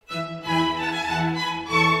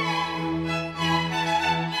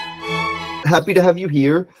happy to have you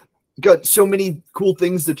here. Got so many cool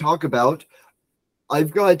things to talk about.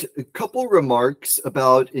 I've got a couple remarks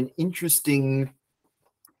about an interesting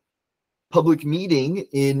public meeting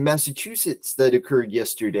in Massachusetts that occurred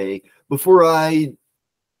yesterday. Before I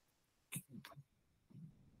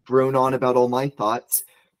drone on about all my thoughts,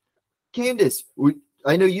 Candace,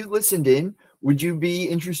 I know you listened in. Would you be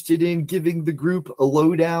interested in giving the group a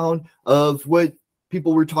lowdown of what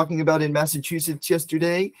people were talking about in Massachusetts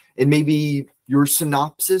yesterday, and maybe your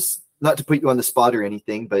synopsis? Not to put you on the spot or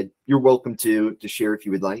anything, but you're welcome to share if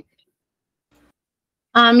you would like.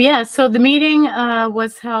 Yeah, so the meeting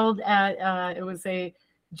was held at, it was a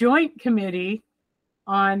joint committee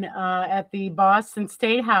on at the Boston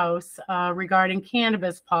State House regarding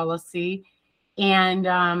cannabis policy.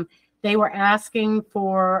 And they were asking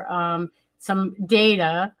for some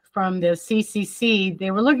data from the CCC. They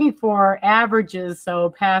were looking for averages, so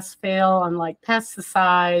pass fail on like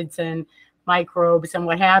pesticides and microbes and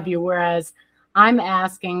what have you, whereas I'm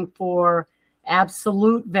asking for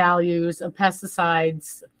absolute values of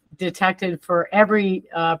pesticides detected for every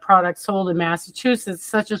product sold in Massachusetts,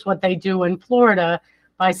 such as what they do in Florida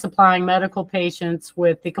by supplying medical patients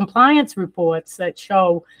with the compliance reports that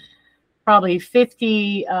show probably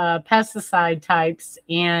 50 pesticide types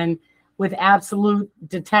and with absolute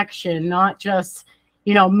detection, not just,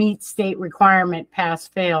 meet state requirement, pass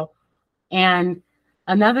fail. And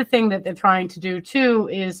another thing that they're trying to do too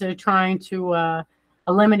is they're trying to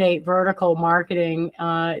eliminate vertical marketing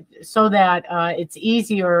so that it's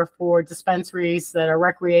easier for dispensaries that are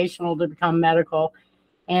recreational to become medical.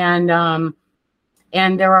 And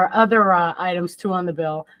there are other items too on the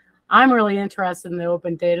bill. I'm really interested in the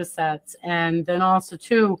open data sets. And then also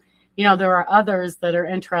too, there are others that are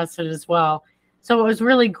interested as well. So it was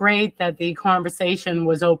really great that the conversation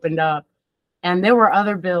was opened up. And there were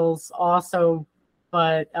other bills also,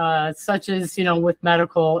 but such as, with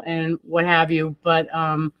medical and what have you. But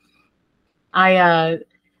I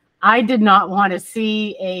did not want to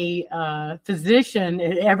see a physician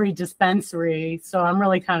at every dispensary. So I'm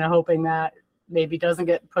really kind of hoping that maybe doesn't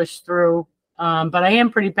get pushed through. But I am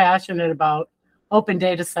pretty passionate about open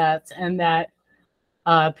data sets and that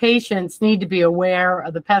patients need to be aware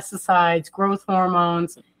of the pesticides, growth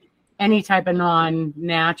hormones, any type of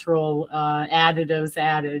non-natural additives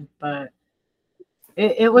added. But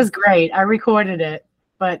it was great. I recorded it,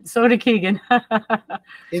 but so did Keegan.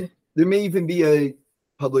 And there may even be a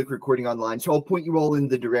public recording online, so I'll point you all in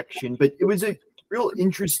the direction. But it was a real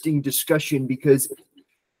interesting discussion because,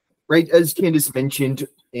 right, as Candace mentioned,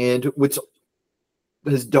 and what's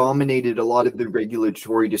has dominated a lot of the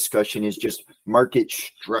regulatory discussion is just market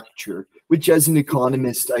structure, which as an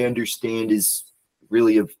economist, I understand is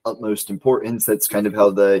really of utmost importance. That's kind of how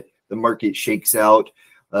the market shakes out.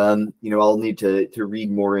 I'll need to read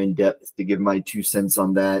more in depth to give my 2 cents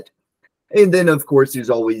on that. And then, of course, there's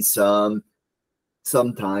always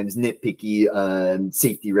sometimes nitpicky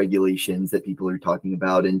safety regulations that people are talking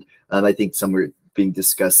about. And I think some are being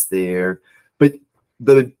discussed there. But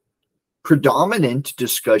the predominant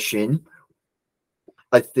discussion,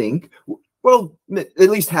 I think, well, at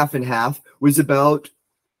least half and half, was about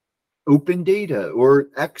open data or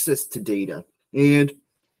access to data. And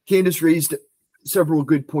Candace raised several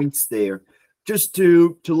good points there. Just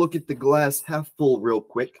to look at the glass half full real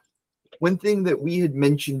quick. One thing that we had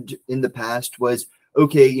mentioned in the past was,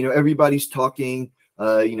 okay, everybody's talking,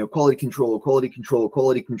 quality control.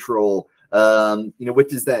 What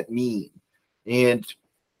does that mean? And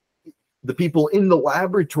the people in the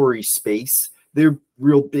laboratory space, they're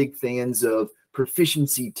real big fans of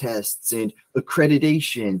proficiency tests and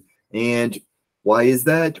accreditation. And why is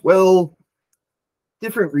that? Well,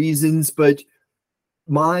 different reasons, but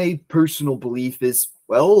my personal belief is,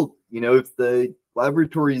 well, if the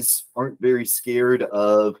laboratories aren't very scared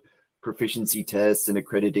of proficiency tests and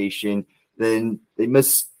accreditation, then they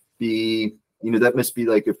must be, that must be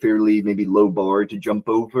like a fairly maybe low bar to jump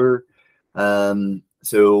over.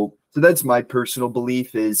 So that's my personal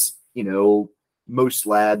belief is, most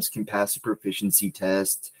labs can pass a proficiency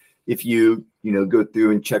test. If you, go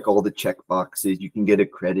through and check all the check boxes, you can get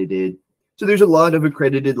accredited. So there's a lot of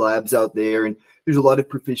accredited labs out there, and there's a lot of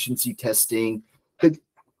proficiency testing. But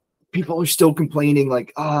people are still complaining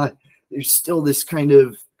like, there's still this kind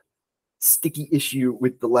of sticky issue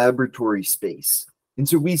with the laboratory space. And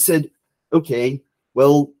so we said, okay,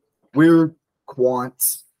 well, we're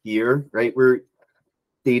quants here, right? We're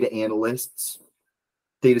data analysts,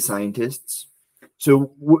 data scientists.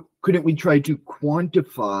 So couldn't we try to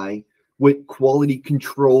quantify what quality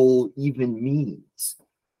control even means?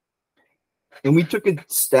 And we took a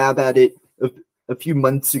stab at it a few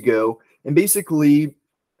months ago. And basically,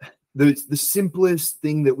 the simplest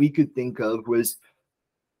thing that we could think of was,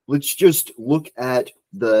 let's just look at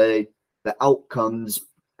the outcomes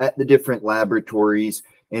at the different laboratories,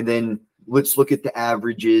 and then let's look at the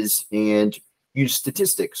averages and use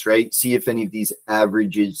statistics, right? See if any of these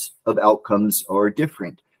averages of outcomes are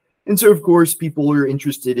different. And so, of course, people are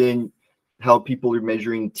interested in how people are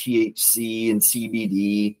measuring THC and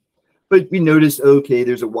CBD, but we noticed, okay,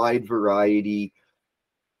 there's a wide variety,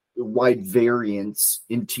 wide variance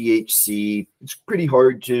in THC. It's pretty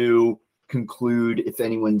hard to conclude if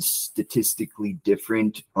anyone's statistically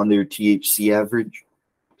different on their THC average.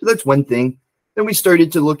 So that's one thing. Then we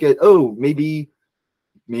started to look at, oh, maybe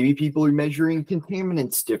people are measuring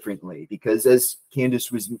contaminants differently, because as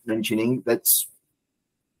Candace was mentioning, that's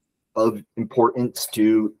of importance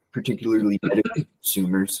to particularly medical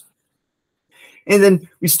consumers. And then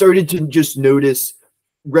we started to just notice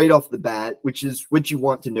right off the bat, which is what you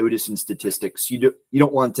want to notice in statistics. You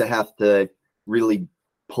don't want to have to really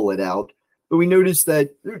pull it out. But we noticed that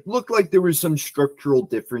it looked like there were some structural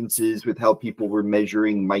differences with how people were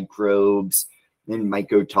measuring microbes and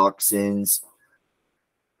mycotoxins.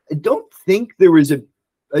 I don't think there was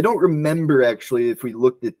I don't remember actually if we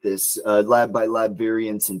looked at this lab by lab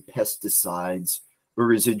variance in pesticides or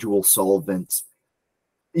residual solvents.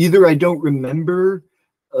 Either I don't remember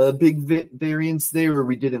a big variance there, or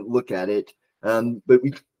we didn't look at it. But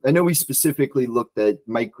I know we specifically looked at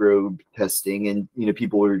microbe testing, and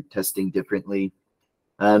people were testing differently,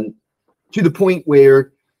 to the point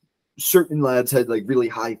where certain labs had like really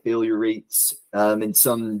high failure rates, and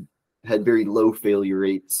some had very low failure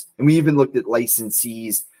rates. And we even looked at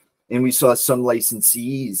licensees, and we saw some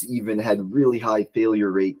licensees even had really high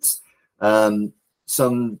failure rates,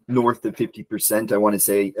 some north of 50%, I want to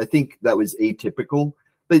say. I think that was atypical,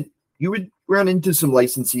 but you would run into some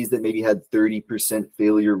licensees that maybe had 30%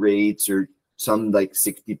 failure rates, or some like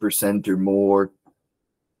 60% or more.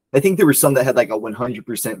 I think there were some that had like a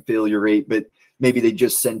 100% failure rate, but maybe they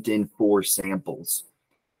just sent in 4 samples.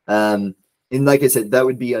 And like I said, that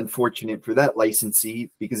would be unfortunate for that licensee,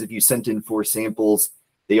 because if you sent in 4 samples,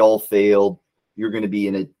 they all failed, you're going to be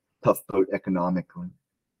in a tough boat economically.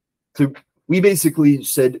 So we basically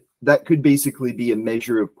said that could basically be a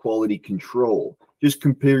measure of quality control. Just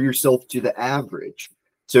compare yourself to the average.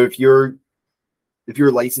 So if you're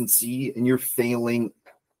a licensee and you're failing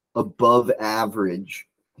above average,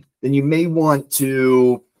 then you may want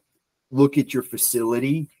to look at your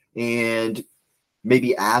facility and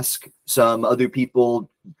maybe ask some other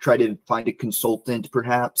people, try to find a consultant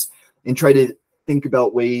perhaps, and try to think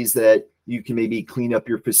about ways that you can maybe clean up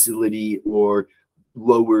your facility or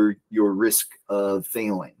lower your risk of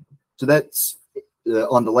failing. So that's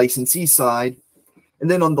on the licensee side. And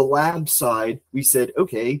then on the lab side, we said,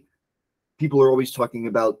 okay, people are always talking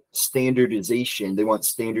about standardization. They want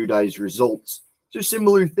standardized results. So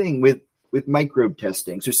similar thing with microbe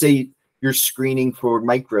testing. So say you're screening for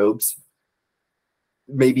microbes.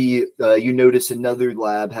 Maybe you notice another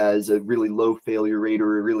lab has a really low failure rate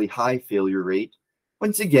or a really high failure rate.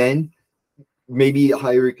 Once again, maybe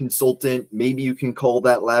hire a consultant. Maybe you can call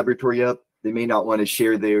that laboratory up. They may not want to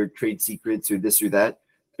share their trade secrets or this or that,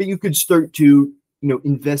 but you could start to,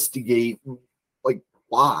 investigate, like,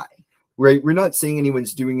 why, right? We're not saying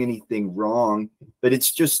anyone's doing anything wrong, but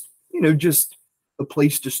it's just, just a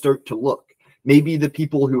place to start to look. Maybe the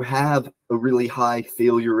people who have a really high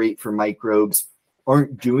failure rate for microbes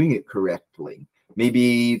aren't doing it correctly.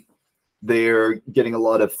 Maybe they're getting a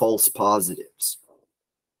lot of false positives.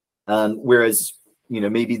 Whereas,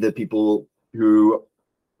 maybe the people who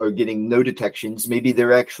are getting no detections, maybe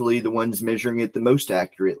they're actually the ones measuring it the most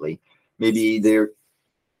accurately. Maybe they're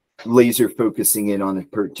laser focusing in on a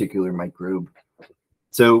particular microbe.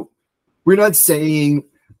 So we're not saying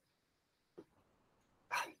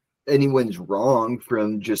anyone's wrong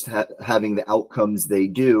from just having the outcomes they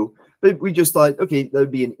do, but we just thought, okay, that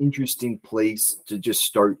would be an interesting place to just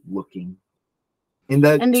start looking. And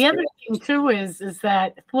the other thing too is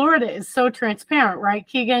that Florida is so transparent, right,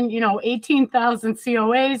 Keegan? 18,000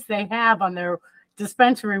 COAs they have on their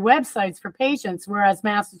dispensary websites for patients, whereas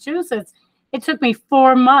Massachusetts, it took me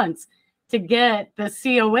 4 months to get the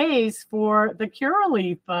COAs for the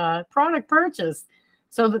Curaleaf product purchase.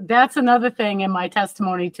 So that's another thing in my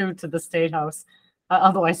testimony too to the State House.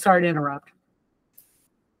 Otherwise, sorry to interrupt.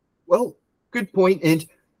 Well, good point. And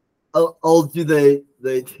I'll do the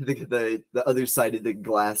other side of the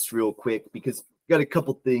glass real quick, because I've got a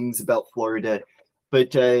couple things about Florida,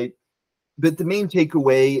 but the main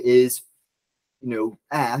takeaway is,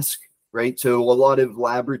 ask, right? So a lot of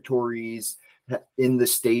laboratories in the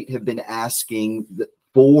state have been asking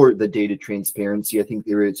for the data transparency. I think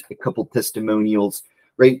there is a couple testimonials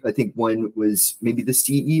right? I think one was maybe the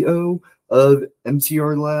CEO of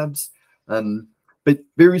MCR Labs. But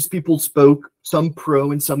various people spoke, some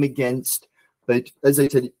pro and some against. But as I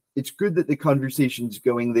said, it's good that the conversation's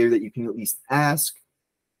going there, that you can at least ask.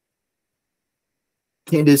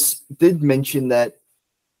 Candace did mention that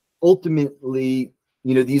ultimately,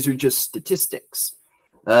 these are just statistics.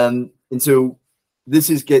 And so this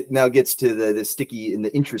gets to the sticky and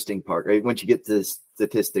the interesting part, right? Once you get to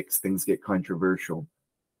statistics, things get controversial.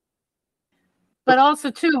 But also,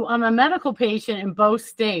 too, I'm a medical patient in both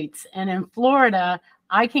states. And in Florida,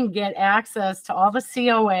 I can get access to all the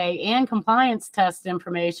COA and compliance test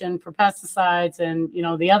information for pesticides and,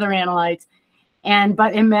 the other analytes.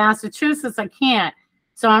 But in Massachusetts, I can't.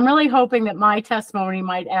 So I'm really hoping that my testimony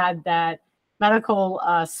might add that medical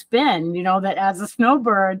spin, that as a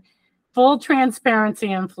snowbird, full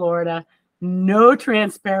transparency in Florida, no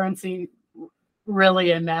transparency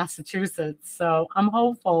really in Massachusetts. So I'm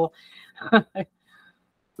hopeful.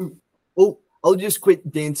 Well, I'll just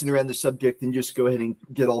quit dancing around the subject and just go ahead and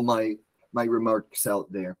get all my remarks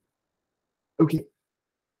out there. Okay.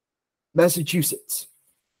 Massachusetts.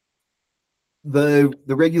 The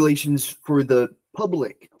regulations for the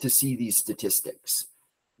public to see these statistics,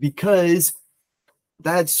 because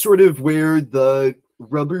that's sort of where the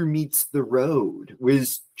rubber meets the road,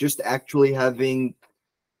 was just actually having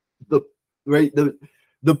the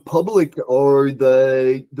public or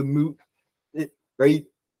the move, right?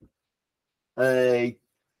 In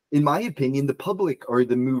my opinion, the public are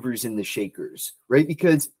the movers and the shakers, right?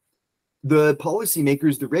 Because the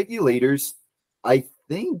policymakers, the regulators, I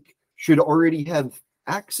think, should already have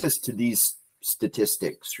access to these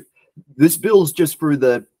statistics. This bill's just for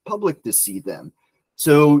the public to see them.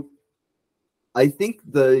 So I think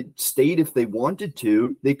the state, if they wanted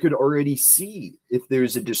to, they could already see if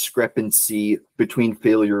there's a discrepancy between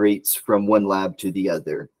failure rates from one lab to the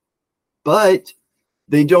other. But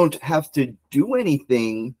they don't have to do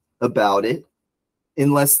anything about it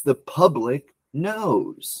unless the public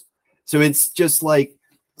knows. So it's just like,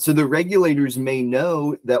 so the regulators may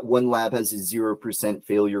know that one lab has a 0%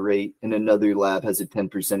 failure rate and another lab has a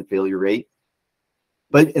 10% failure rate.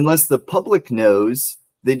 But unless the public knows,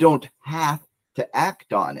 they don't have to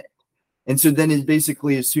act on it. And so then it's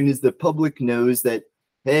basically, as soon as the public knows that,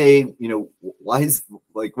 hey, why is,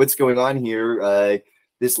 like, what's going on here?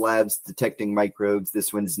 This lab's detecting microbes,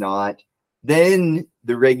 this one's not. Then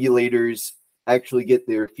the regulators actually get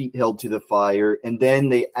their feet held to the fire, and then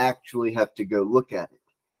they actually have to go look at it.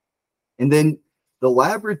 And then the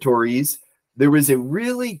laboratories, there was a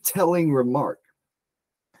really telling remark.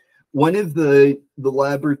 One of the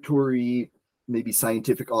laboratory, maybe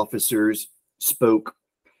scientific officers, spoke,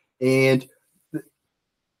 and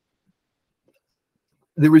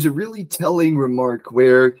there was a really telling remark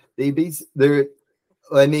where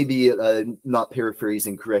I may be not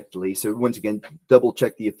paraphrasing correctly, so once again, double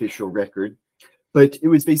check the official record. But it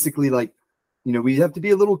was basically like, we have to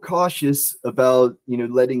be a little cautious about,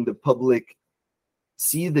 letting the public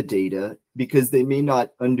see the data, because they may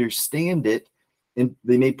not understand it and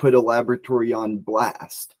they may put a laboratory on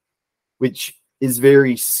blast, which is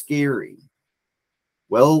very scary.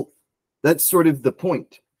 Well, that's sort of the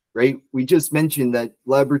point, right? We just mentioned that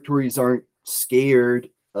laboratories aren't scared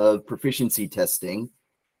of proficiency testing.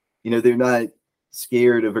 They're not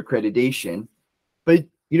scared of accreditation, but,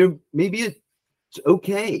 maybe it's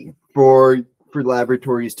okay for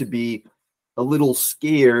laboratories to be a little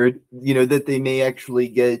scared, that they may actually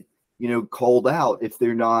get, called out if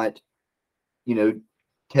they're not,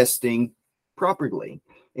 testing properly.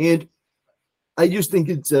 And I just think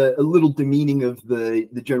it's a little demeaning of the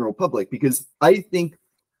general public, because I think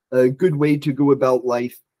a good way to go about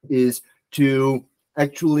life is to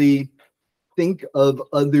actually think of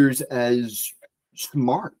others as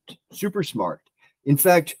smart, super smart. In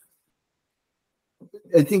fact,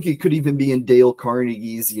 I think it could even be in Dale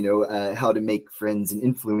Carnegie's, How to Make Friends and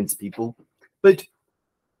Influence People. But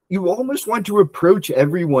you almost want to approach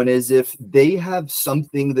everyone as if they have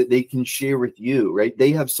something that they can share with you, right?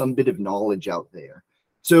 They have some bit of knowledge out there.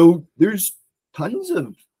 So there's tons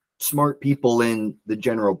of smart people in the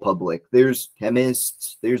general public. There's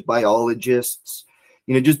chemists, there's biologists.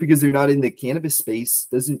 Just because they're not in the cannabis space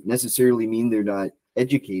doesn't necessarily mean they're not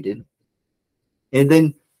educated. And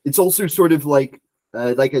then it's also sort of like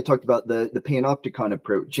I talked about the panopticon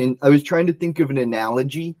approach. And I was trying to think of an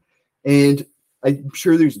analogy, and I'm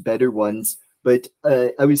sure there's better ones, but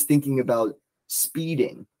I was thinking about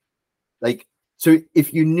speeding. Like, so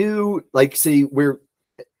if you knew, like, say, where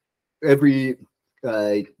every,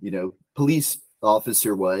 police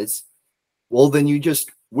officer was, well, then you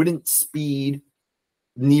just wouldn't speed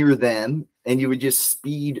near them, and you would just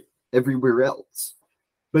speed everywhere else.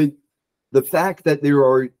 But the fact that there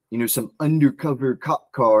are, some undercover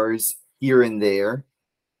cop cars here and there,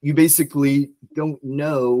 you basically don't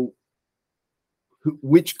know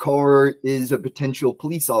which car is a potential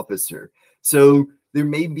police officer. So there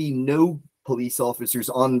may be no police officers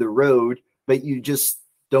on the road, but you just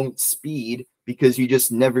don't speed because you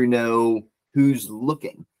just never know who's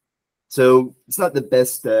looking. So it's not the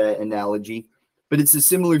best analogy, but it's a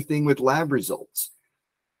similar thing with lab results.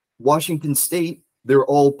 Washington State, they're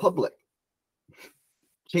all public.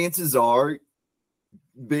 Chances are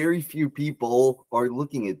very few people are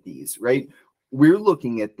looking at these, right? We're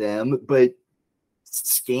looking at them, but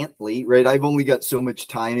scantly, right? I've only got so much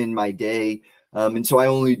time in my day. And so I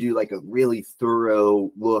only do like a really thorough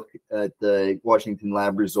look at the Washington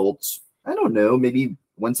lab results. I don't know, maybe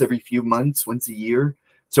once every few months, once a year.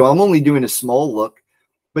 So I'm only doing a small look,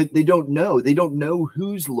 but they don't know. They don't know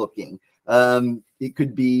who's looking. It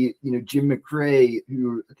could be, Jim McRae,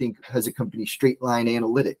 who I think has a company, Straight Line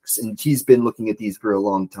Analytics, and he's been looking at these for a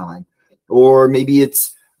long time. Or maybe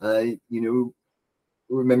it's,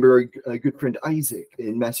 remember our good friend Isaac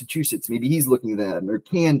in Massachusetts. Maybe he's looking at them, or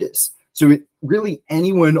Candace. So really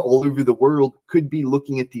anyone all over the world could be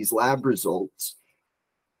looking at these lab results.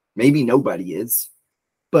 Maybe nobody is,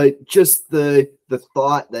 but just the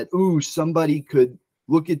thought that, somebody could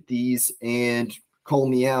look at these and call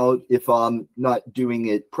me out if I'm not doing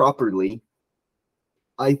it properly.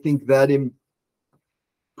 I think that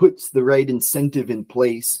puts the right incentive in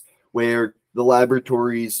place where the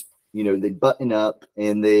laboratories, they button up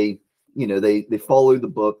and they follow the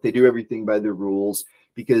book. They do everything by the rules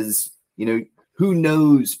because, who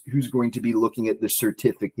knows who's going to be looking at the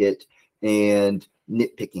certificate and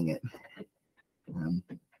nitpicking it.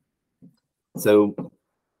 So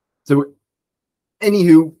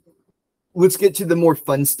anywho, let's get to the more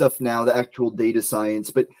fun stuff now, the actual data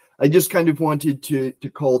science. But I just kind of wanted to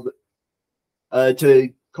call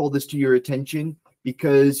this to your attention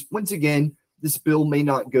because once again, this bill may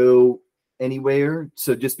not go anywhere.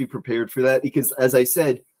 So just be prepared for that because, as I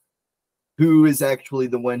said, who is actually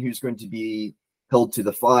the one who's going to be held to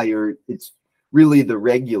the fire? It's really the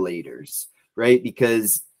regulators, right?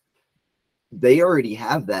 Because they already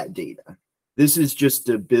have that data. This is just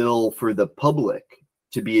a bill for the public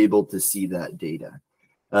to be able to see that data.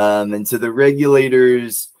 And so the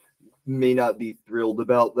regulators may not be thrilled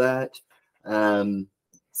about that.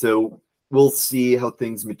 So we'll see how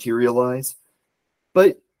things materialize.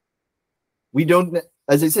 But we don't,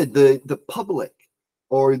 as I said, the public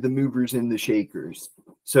are the movers and the shakers.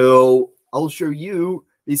 So I'll show you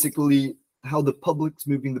basically how the public's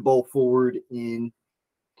moving the ball forward in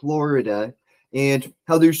Florida and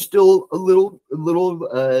how there's still a little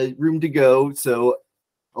room to go. So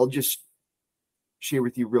I'll just share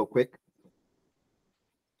with you real quick.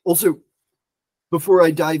 Also, before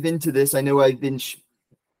I dive into this, I know I've been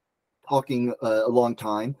talking a long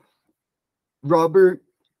time. Robert,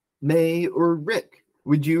 May, or Rick,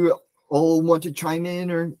 would you all want to chime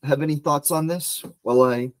in or have any thoughts on this while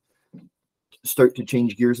I start to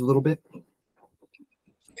change gears a little bit?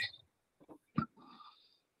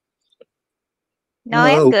 No,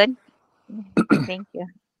 I'm good. Thank you.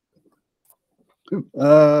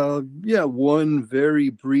 Yeah, one very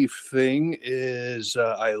brief thing is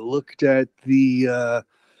I looked at the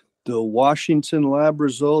Washington lab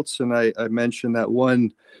results, and I mentioned that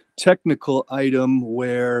one technical item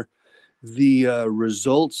where the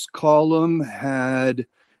results column had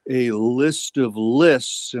a list of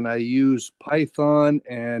lists, and I used Python,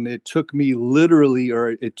 and it took me literally,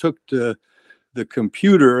 or it took the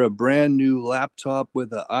computer, a brand new laptop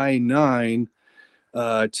with an i9,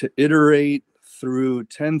 to iterate through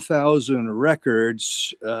 10,000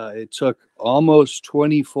 records. It took almost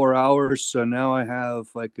 24 hours. So now I have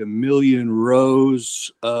like 1 million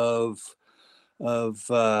rows of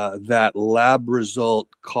that lab result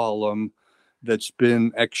column that's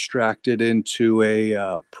been extracted into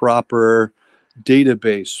a proper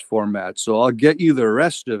database format. So I'll get you the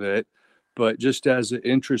rest of it. But just as an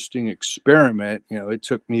interesting experiment, it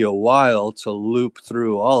took me a while to loop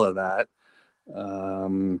through all of that.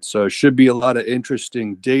 So it should be a lot of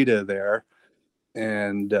interesting data there.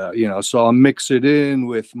 And, so I'll mix it in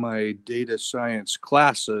with my data science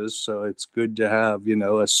classes. So it's good to have,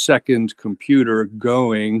 a second computer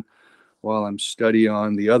going while I'm studying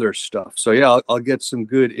on the other stuff. So yeah, I'll get some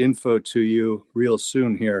good info to you real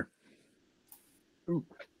soon here.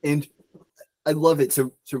 And I love it.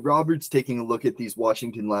 So Robert's taking a look at these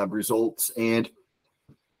Washington lab results, and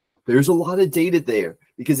there's a lot of data there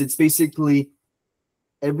because it's basically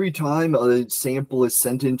every time a sample is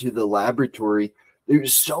sent into the laboratory,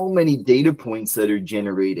 there's so many data points that are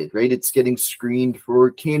generated, right? It's getting screened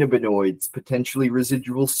for cannabinoids, potentially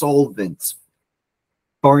residual solvents,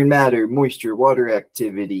 foreign matter, moisture, water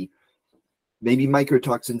activity, maybe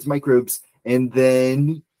mycotoxins, microbes, and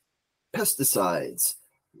then pesticides.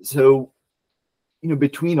 So,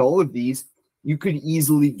 between all of these, you could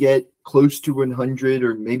easily get close to 100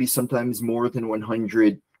 or maybe sometimes more than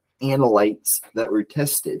 100 analytes that were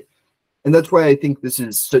tested. And that's why I think this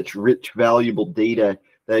is such rich, valuable data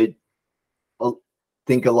that I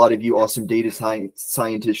think a lot of you awesome data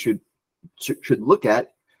scientists should look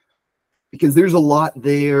at, because there's a lot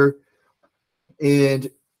there. And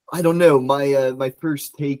I don't know, my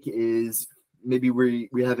first take is maybe we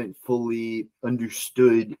haven't fully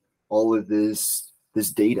understood all of this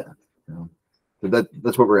data. So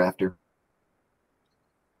that's what we're after.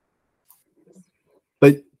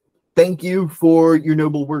 But thank you for your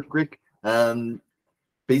noble work, Rick.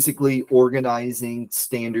 Basically organizing,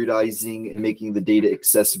 standardizing, and making the data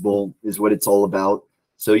accessible is what it's all about.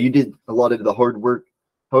 So you did a lot of the hard work.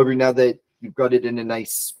 However, now that you've got it in a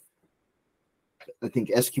nice, I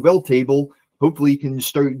think, SQL table, hopefully you can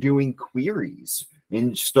start doing queries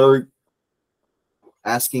and start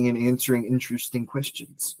asking and answering interesting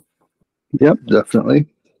questions. Yep, definitely.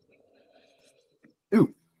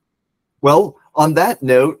 Ooh. Well, on that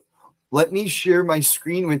note, let me share my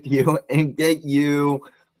screen with you and get you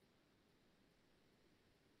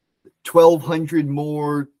 1,200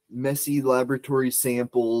 more messy laboratory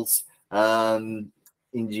samples. And,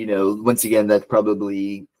 once again, that's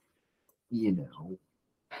probably,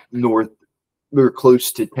 north or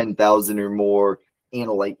close to 10,000 or more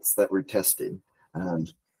analytes that were tested.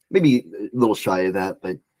 Maybe a little shy of that,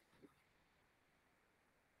 but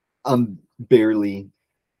I'm barely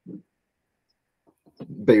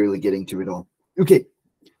getting to it all. Okay,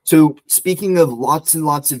 so speaking of lots and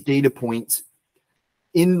lots of data points,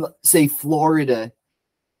 in, say, Florida,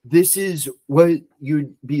 this is what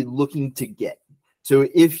you'd be looking to get. So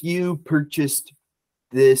if you purchased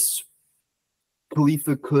this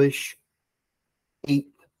Khalifa Kush 8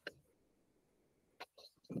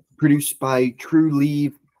 produced by True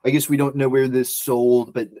Leaf, I guess we don't know where this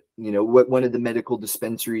sold, but what one of the medical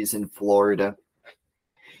dispensaries in Florida,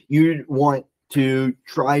 you'd want to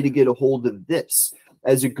try to get a hold of this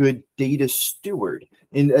as a good data steward.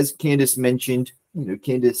 And as Candace mentioned,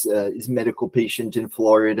 Candace is a medical patient in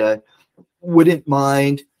Florida, wouldn't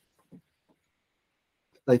mind,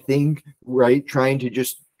 I think, right, trying to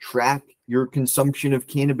just track your consumption of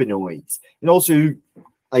cannabinoids. And also,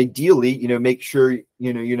 ideally, make sure,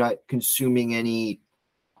 you're not consuming any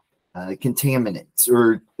contaminants,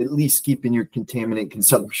 or at least keeping your contaminant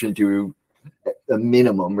consumption to a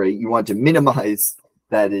minimum, right? You want to minimize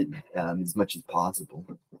that as much as possible.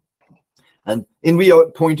 And we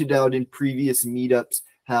pointed out in previous meetups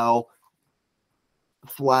how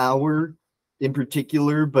flower in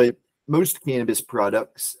particular, but most cannabis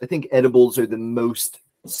products, I think edibles are the most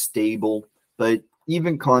stable, but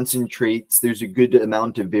even concentrates, there's a good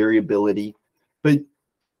amount of variability. But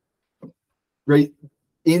right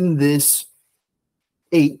in this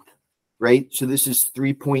 8th, right? So this is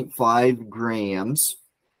 3.5 grams.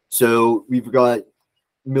 So we've got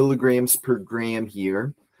milligrams per gram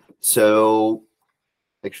here. So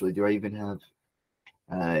actually, do I even have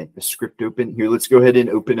a script open here? Let's go ahead and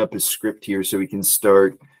open up a script here so we can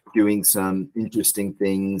start doing some interesting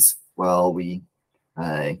things while we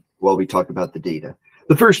talk about the data.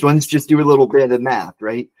 The first one is just do a little bit of math,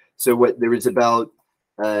 right? So there was about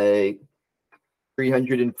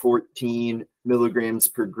 314 milligrams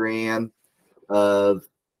per gram of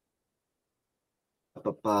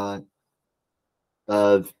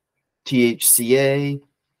THCA.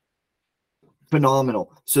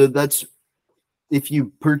 Phenomenal. So that's, if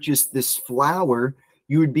you purchase this flower,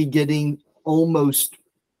 you would be getting almost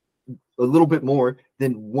a little bit more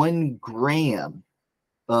than 1 gram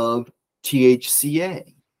of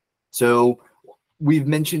THCA. So we've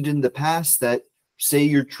mentioned in the past that, say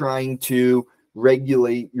you're trying to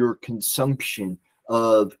regulate your consumption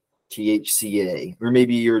of THCA, or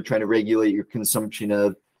maybe you're trying to regulate your consumption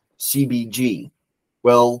of CBG.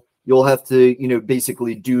 Well, you'll have to,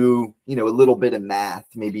 basically do, a little bit of math.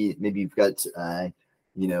 Maybe you've got, a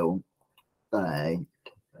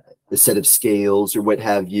set of scales or what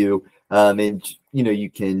have you. And, you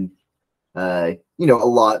can,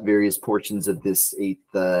 allot various portions of this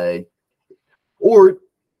 8th, or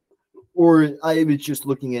I was just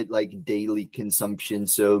looking at like daily consumption.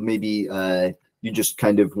 So maybe you just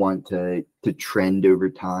kind of want to trend over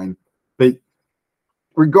time. But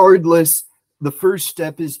regardless, the first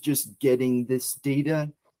step is just getting this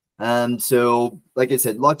data. So like I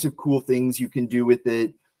said, lots of cool things you can do with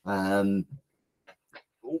it,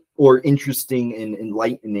 or interesting and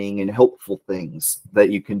enlightening and helpful things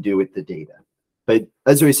that you can do with the data. But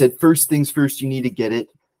as I said, first things first, you need to get it.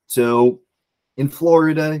 So in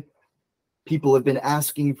Florida, people have been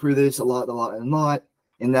asking for this a lot,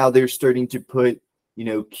 and now they're starting to put,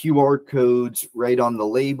 QR codes right on the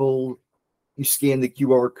label. You scan the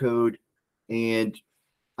QR code, and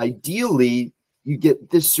ideally, you get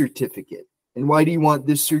this certificate. And why do you want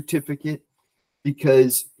this certificate?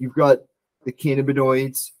 Because you've got the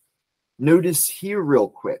cannabinoids. Notice here real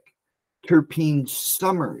quick, terpene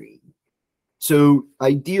summary. So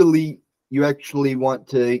ideally, you actually want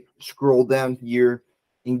to scroll down here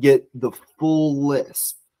and get the full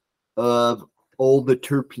list of all the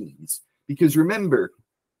terpenes. Because remember,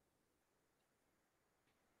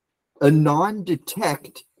 a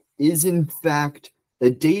non-detect is in fact a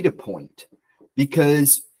data point,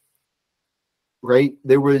 because, right,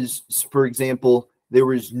 there was, for example, there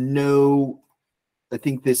was no, I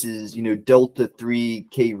think this is, delta 3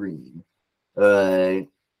 carine,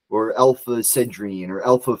 or alpha cedrine, or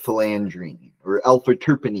alpha philandrine, or alpha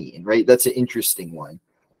terpenine, right? That's an interesting one.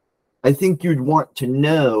 I think you'd want to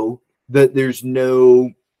know that there's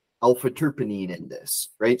no alpha terpenine in this,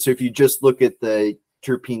 right? So if you just look at the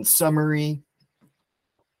terpene summary,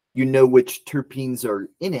 you know which terpenes are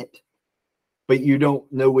in it, but you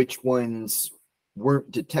don't know which ones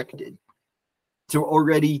weren't detected. So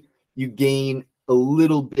already you gain a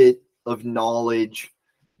little bit of knowledge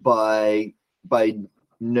by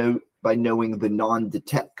knowing the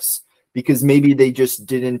non-detects, because maybe they just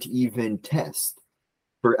didn't even test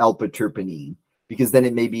for alpha terpenine, because then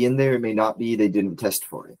it may be in there, it may not be, they didn't test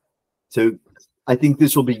for it. So I think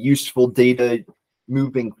this will be useful data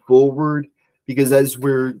moving forward, because as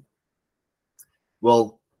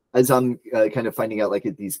I'm kind of finding out, like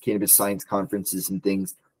at these cannabis science conferences and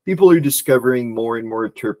things, people are discovering more and more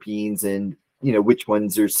terpenes, and which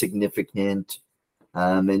ones are significant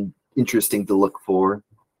and interesting to look for.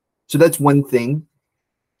 So that's one thing.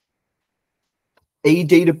 A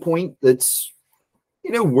data point that's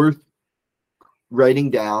worth writing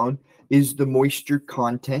down is the moisture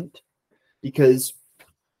content, because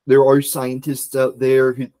there are scientists out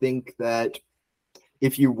there who think that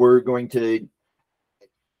if you were going to,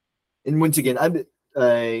 and once again, I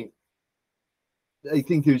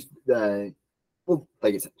think there's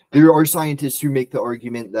like I said, there are scientists who make the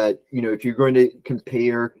argument that if you're going to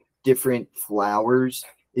compare different flowers,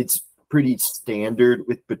 it's pretty standard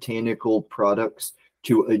with botanical products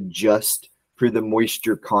to adjust for the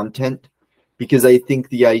moisture content, because I think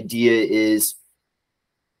the idea is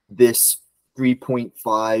this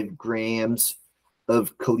 3.5 grams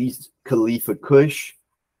of Khalifa Kush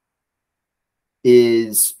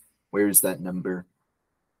is, where's that number?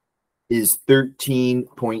 Is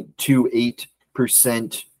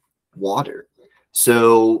 13.28% water.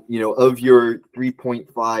 So, of your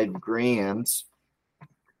 3.5 grams,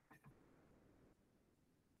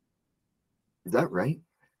 is that right?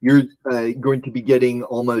 You're going to be getting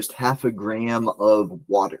almost half a gram of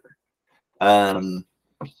water.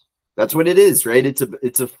 That's what it is, right? It's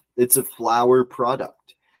a flower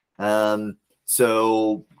product.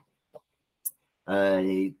 So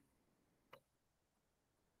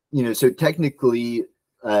technically,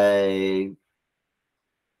 I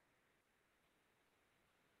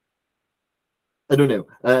don't know.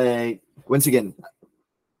 Once again,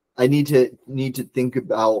 I need to think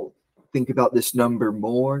about this number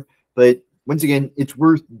more. But once again, it's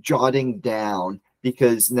worth jotting down,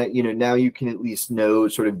 because now you can at least know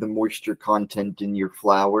sort of the moisture content in your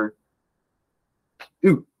flower.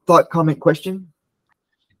 Ooh, thought, comment, question?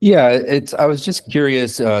 Yeah, I was just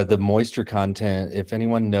curious, the moisture content, if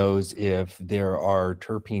anyone knows if there are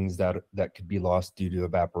terpenes that could be lost due to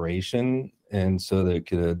evaporation, and so that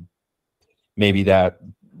could, maybe that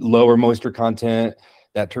lower moisture content,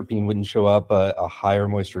 that terpene wouldn't show up, but a higher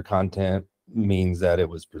moisture content means that it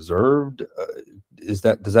was preserved. Does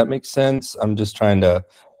that make sense? I'm just trying to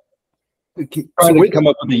come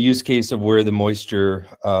up with a use case of where the moisture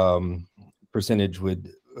percentage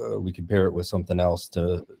would we compare it with something else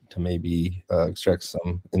to maybe extract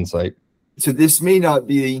some insight. So this may not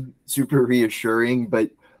be super reassuring, but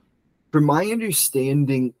from my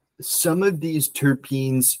understanding, some of these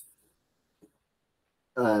terpenes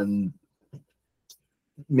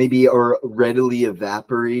maybe are readily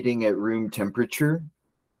evaporating at room temperature.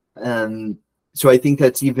 So I think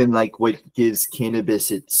that's even like what gives cannabis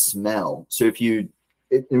its smell. So if you,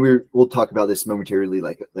 and we'll talk about this momentarily,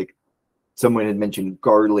 like someone had mentioned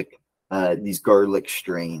garlic, these garlic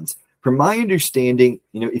strains. From my understanding,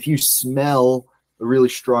 if you smell a really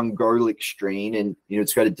strong garlic strain, and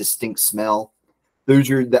it's got a distinct smell. Those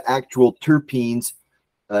are the actual terpenes.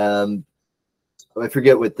 I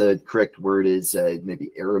forget what the correct word is,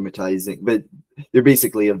 maybe aromatizing, but they're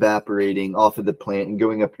basically evaporating off of the plant and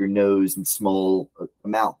going up your nose in small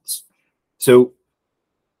amounts. So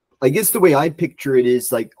I guess the way I picture it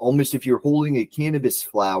is like almost if you're holding a cannabis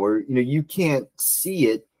flower, you can't see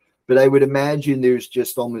it, but I would imagine there's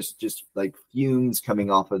just almost just like fumes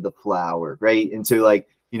coming off of the flower, right? And so like,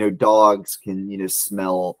 dogs can,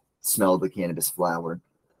 smell the cannabis flower.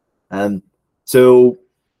 So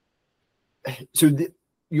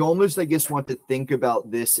you almost, I guess, want to think about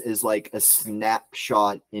this as like a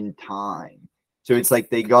snapshot in time. So it's like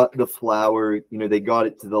they got the flower, they got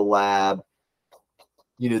it to the lab,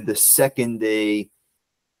 the second they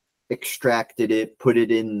extracted it, put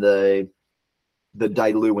it in the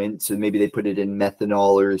diluent. So maybe they put it in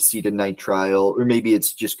methanol or acetonitrile, or maybe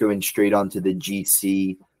it's just going straight onto the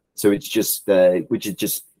GC. So it's just, which is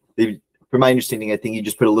just, from my understanding, I think you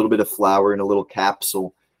just put a little bit of flour in a little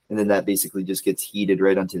capsule, and then that basically just gets heated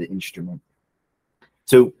right onto the instrument.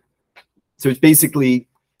 So it's basically,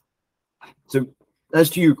 so as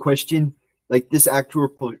to your question, like this actual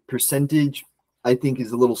percentage, I think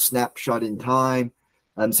is a little snapshot in time.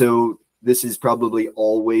 So this is probably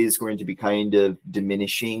always going to be kind of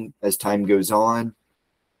diminishing as time goes on.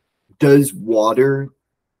 Does water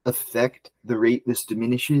affect the rate this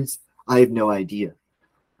diminishes? I have no idea.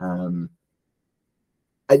 I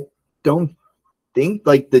don't think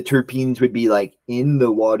like the terpenes would be like in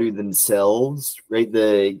the water themselves, right?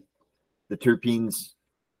 The terpenes,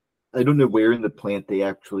 I don't know where in the plant they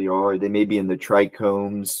actually are. They may be in the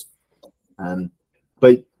trichomes.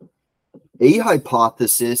 But a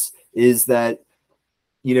hypothesis is that,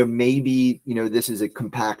 maybe, this is a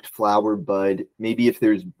compact flower bud. Maybe if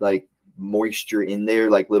there's like moisture in there,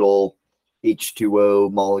 like little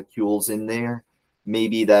H2O molecules in there,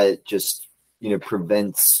 maybe that just,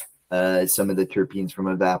 prevents some of the terpenes from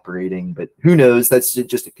evaporating. But who knows? That's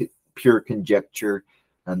just a pure conjecture.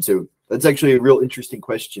 So that's actually a real interesting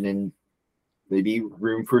question, and maybe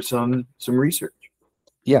room for some research.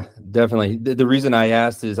 Yeah, definitely. The reason I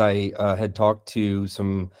asked is I had talked to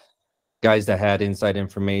some guys that had inside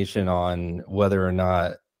information on whether or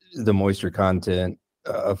not the moisture content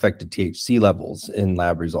affected THC levels in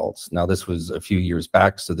lab results. Now, this was a few years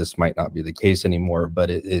back, so this might not be the case anymore,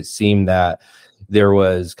 but it seemed that there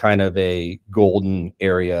was kind of a golden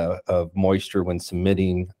area of moisture when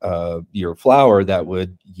submitting your flower that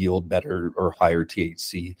would yield better or higher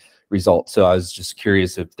THC results. So I was just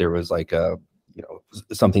curious if there was like a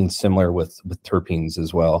something similar with terpenes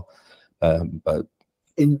as well. But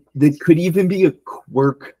and that could even be a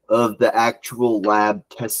quirk of the actual lab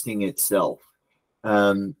testing itself,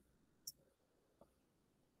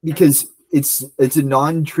 because it's a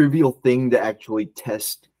non-trivial thing to actually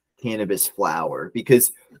test cannabis flower,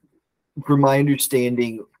 because from my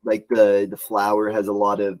understanding, like the flower has a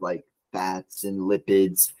lot of like fats and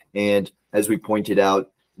lipids, and as we pointed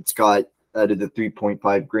out, it's got out of the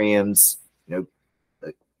 3.5 grams,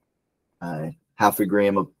 half a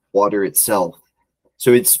gram of water itself.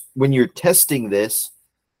 So it's when you're testing this,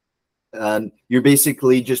 you're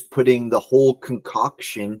basically just putting the whole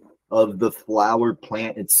concoction of the flower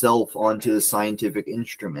plant itself onto the scientific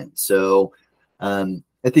instrument. So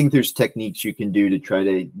I think there's techniques you can do to try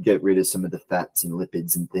to get rid of some of the fats and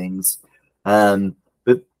lipids and things.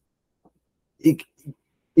 But it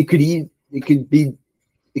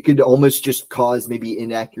could almost just cause maybe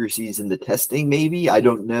inaccuracies in the testing. Maybe, I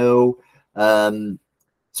don't know.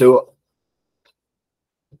 So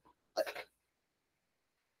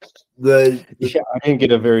I didn't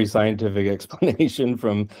get a very scientific explanation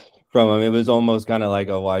from him. It was almost kind of like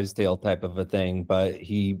a wise tale type of a thing, but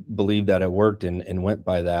he believed that it worked and went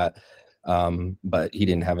by that. But he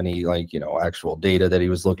didn't have any actual data that he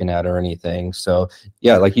was looking at or anything. So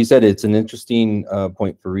yeah, like you said, it's an interesting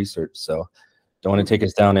point for research. So don't want to take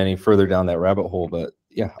us down any further down that rabbit hole, but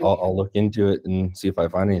yeah, I'll look into it and see if I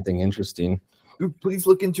find anything interesting. Please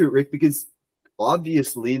look into it, Rick, because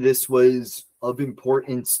obviously this was of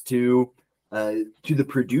importance to the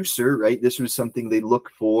producer, right? This was something they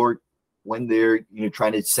look for when they're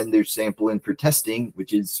trying to send their sample in for testing,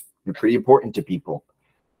 which is pretty important to people.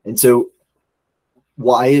 And so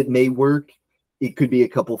why it may work, it could be a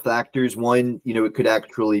couple factors. One, it could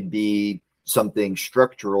actually be something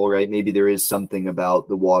structural, right? Maybe there is something about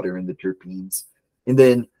the water and the terpenes. And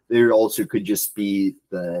then there also could just be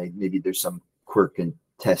maybe there's some quirk in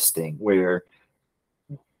testing where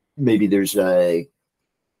maybe there's the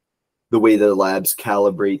way the labs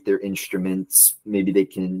calibrate their instruments. Maybe they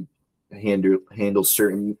can handle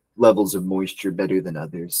certain levels of moisture better than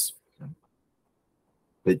others.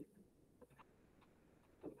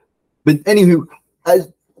 But anywho,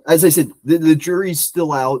 as I said, the jury's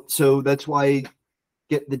still out, so that's why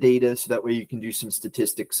get the data so that way you can do some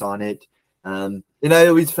statistics on it. And I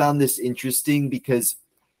always found this interesting because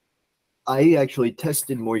I actually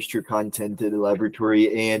tested moisture content at a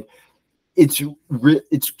laboratory, and it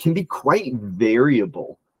can be quite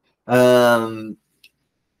variable. And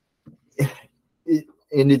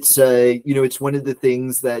it's it's one of the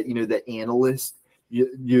things that the analyst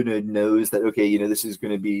knows that, okay, this is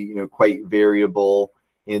going to be quite variable,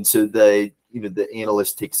 and so the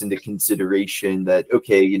analyst takes into consideration that,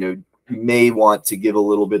 okay, you may want to give a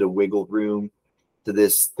little bit of wiggle room to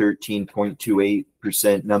this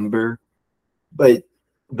 13.28% number. But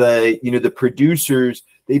the producers,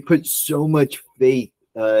 they put so much faith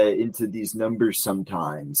into these numbers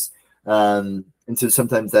sometimes, and so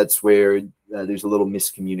sometimes that's where there's a little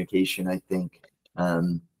miscommunication, I think,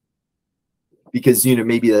 because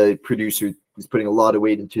maybe the producer is putting a lot of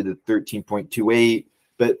weight into the 13.28,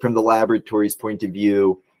 but from the laboratory's point of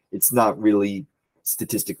view, it's not really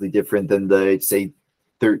statistically different than the, say,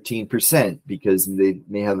 13%, because they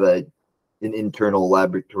may have an internal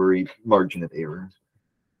laboratory margin of error.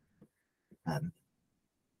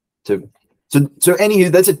 So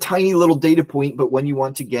anywho, that's a tiny little data point, but when you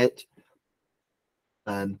want to get,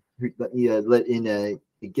 let me let in a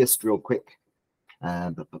guest real quick.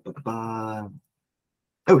 Oh,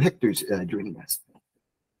 Hector's joining us.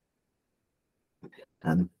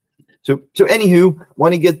 So anywho,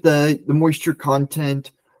 want to get the moisture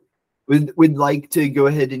content. We'd like to go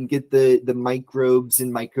ahead and get the microbes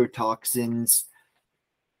and mycotoxins.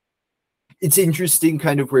 It's interesting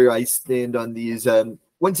kind of where I stand on these.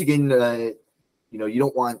 Once again, you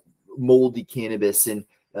don't want moldy cannabis, and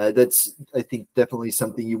that's, I think, definitely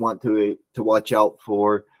something you want to watch out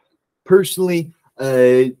for. Personally,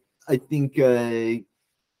 I think I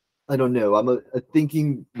don't know. I'm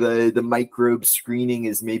thinking the microbe screening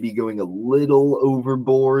is maybe going a little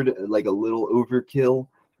overboard, like a little overkill,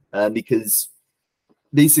 because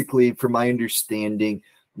basically, from my understanding,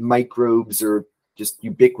 microbes are just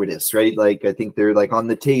ubiquitous, right? Like, I think they're like on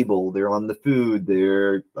the table, they're on the food,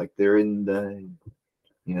 they're in the,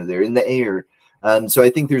 they're in the air. So I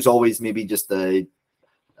think there's always maybe just maybe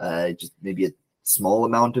a small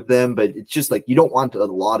amount of them, but it's just like you don't want a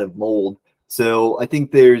lot of mold. So I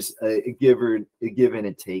think there's a give and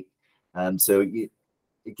a take. So I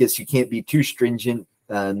guess you can't be too stringent,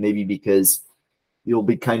 maybe because you'll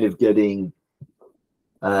be kind of getting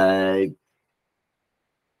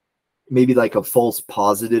maybe like a false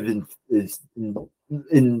positive in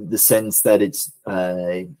the sense that it's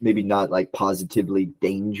maybe not like positively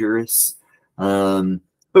dangerous. But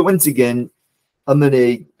once again, I'm going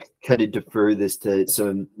to kind of defer this to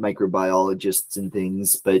some microbiologists and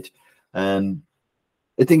things, but I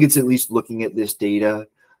think it's at least looking at this data.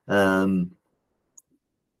 But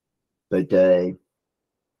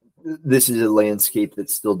this is a landscape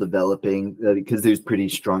that's still developing because there's pretty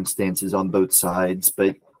strong stances on both sides.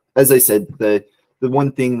 But as I said, the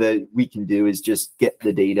one thing that we can do is just get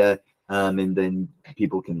the data, and then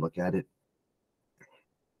people can look at it.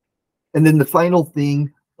 And then the final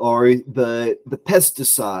thing are the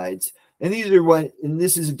pesticides. And these are and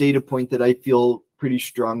this is a data point that I feel pretty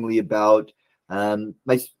strongly about.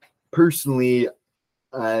 Personally,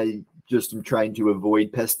 I just am trying to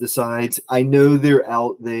avoid pesticides. I know they're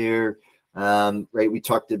out there, right? We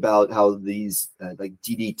talked about how these like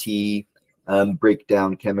DDT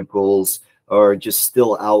breakdown chemicals are just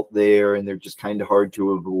still out there, and they're just kind of hard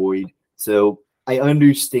to avoid. So I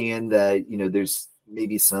understand that there's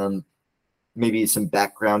maybe some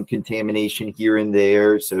background contamination here and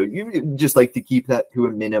there. So you just like to keep that to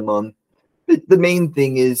a minimum. But the main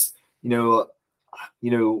thing is,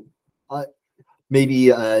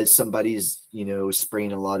 maybe somebody's,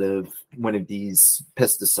 spraying a lot of one of these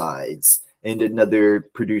pesticides and another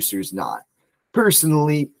producer's not.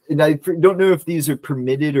 Personally, and I don't know if these are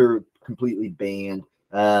permitted or completely banned.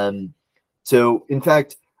 So in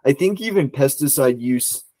fact, I think even pesticide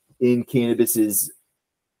use in cannabis is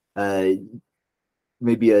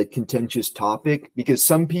maybe a contentious topic, because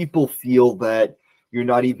some people feel that you're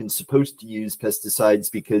not even supposed to use pesticides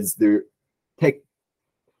because they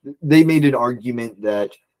made an argument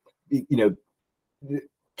that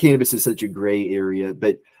cannabis is such a gray area.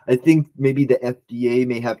 But I think maybe the FDA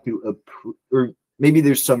may have to approve, or maybe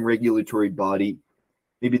there's some regulatory body,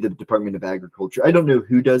 maybe the Department of Agriculture. I don't know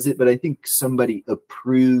who does it, but I think somebody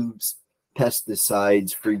approves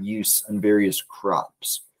pesticides for use on various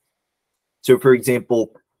crops. So, for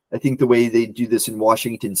example, I think the way they do this in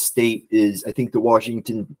Washington State is, I think the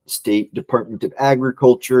Washington State Department of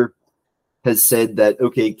Agriculture has said that,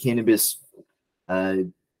 okay, cannabis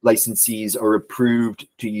licensees are approved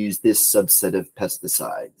to use this subset of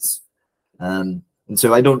pesticides. And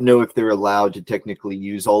so I don't know if they're allowed to technically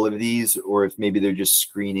use all of these, or if maybe they're just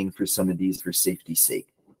screening for some of these for safety's sake.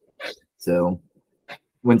 So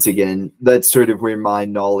once again, that's sort of where my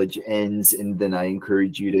knowledge ends. And then I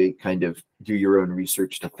encourage you to kind of do your own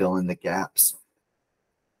research to fill in the gaps.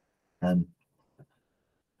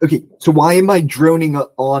 Okay, so why am I droning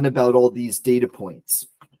on about all these data points?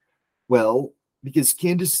 Well, because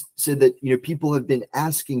Candace said that, you know, people have been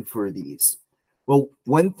asking for these. Well,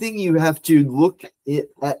 one thing you have to look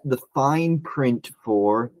at the fine print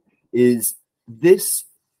for is this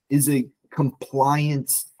is a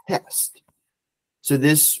compliance test. So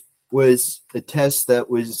this was a test that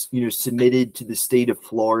was, you know, submitted to the state of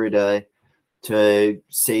Florida to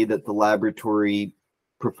say that the laboratory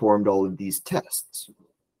performed all of these tests.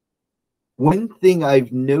 One thing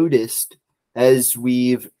I've noticed as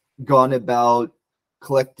we've gone about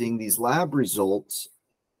collecting these lab results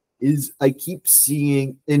is I keep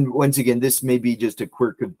seeing, and once again, this may be just a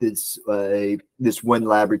quirk of this this one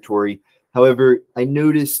laboratory. However, I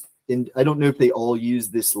noticed, and I don't know if they all use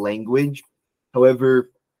this language.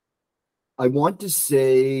 However, I want to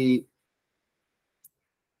say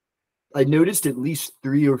I noticed at least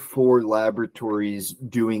 3 or 4 laboratories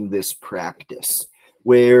doing this practice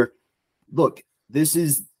where, look, this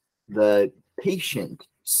is the patient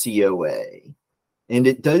COA, and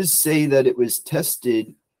it does say that it was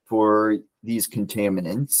tested for these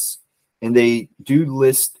contaminants, and they do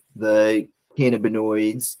list the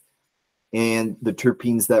cannabinoids and the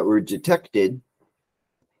terpenes that were detected.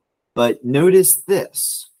 But notice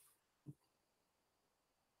this,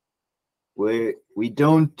 where we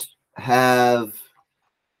don't have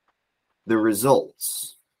the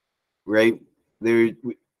results, right?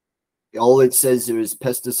 All it says is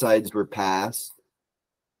pesticides were passed.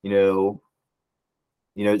 You know,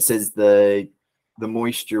 it says the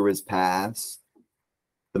moisture was passed,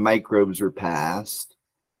 the microbes were passed,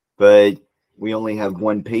 but we only have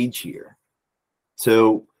one page here.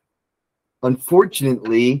 So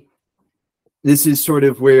unfortunately, this is sort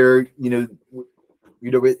of where,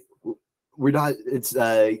 we're not, it's,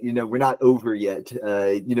 we're not over yet.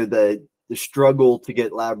 The struggle to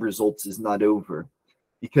get lab results is not over,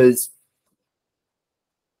 because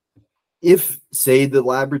if, say, the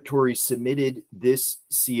laboratory submitted this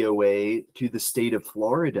COA to the state of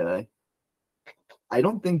Florida, I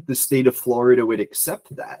don't think the state of Florida would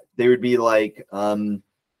accept that. They would be like,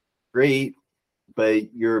 great,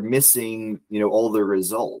 but you're missing, all the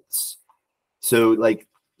results. So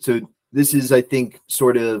this is, I think,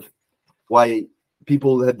 sort of why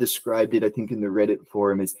people have described it, I think, in the Reddit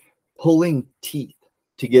forum as pulling teeth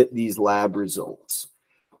to get these lab results.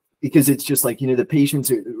 Because it's just like, the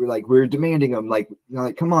patients are like, we're demanding them, like,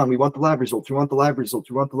 come on, we want the lab results. We want the lab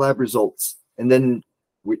results. We want the lab results. And then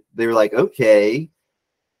they're like, okay,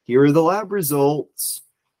 here are the lab results.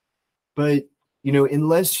 But,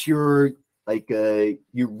 unless you're like,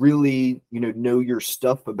 you really, know your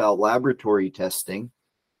stuff about laboratory testing,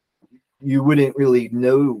 you wouldn't really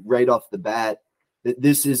know right off the bat that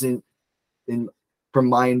this isn't, from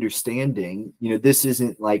my understanding, this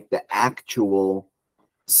isn't like the actual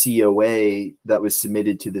COA that was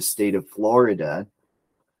submitted to the state of Florida.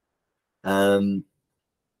 From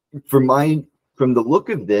the look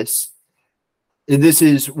of this, and this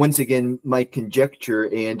is once again my conjecture,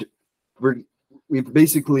 and we've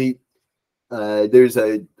basically there's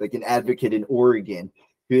an advocate in Oregon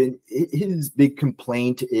who, his big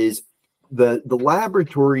complaint is the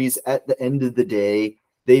laboratories at the end of the day,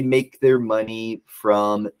 they make their money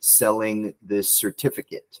from selling this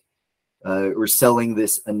certificate. Or selling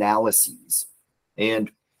this analyses.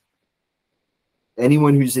 And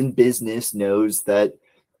anyone who's in business knows that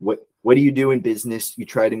what do you do in business? You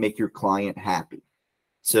try to make your client happy.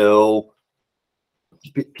 So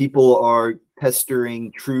people are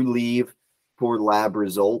pestering TrueLeave for lab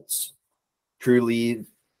results. TrueLeave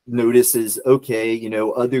notices, okay,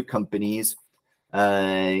 other companies,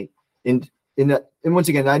 and once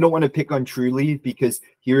again, I don't want to pick on TrueLeave, because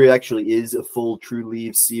here it actually is a full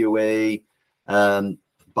TrueLeave COA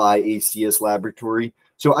by ACS Laboratory.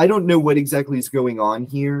 So I don't know what exactly is going on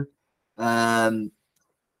here. And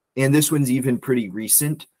this one's even pretty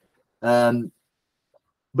recent. But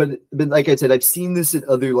like I said, I've seen this at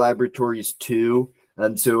other laboratories too.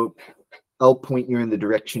 So I'll point you in the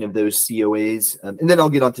direction of those COAs. And then I'll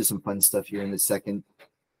get onto some fun stuff here in a second.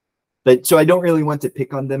 But so I don't really want to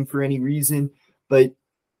pick on them for any reason. But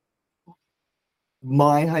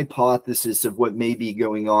my hypothesis of what may be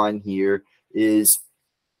going on here is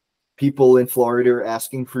people in Florida are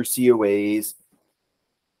asking for COAs.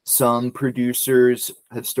 Some producers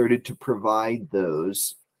have started to provide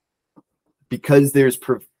those because there's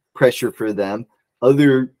pressure for them.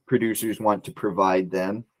 Other producers want to provide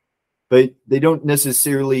them, but they don't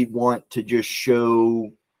necessarily want to just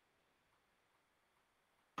show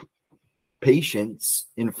patients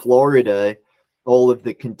in Florida all of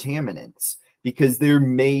the contaminants, because there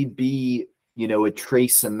may be, a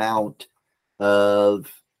trace amount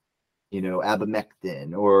of,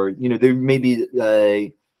 abamectin, or, there may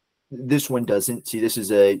be, this one doesn't. See, this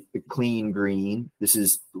is a clean green. This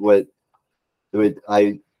is what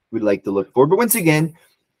I would like to look for. But once again,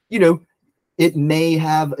 it may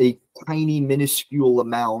have a tiny, minuscule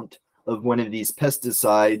amount of one of these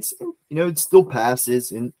pesticides. It still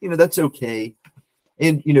passes, and, that's okay.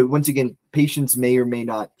 And, once again, patients may or may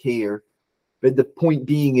not care. But the point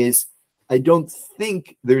being is, I don't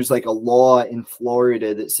think there's like a law in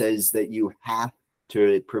Florida that says that you have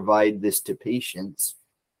to provide this to patients.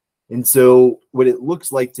 And so what it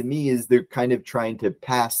looks like to me is they're kind of trying to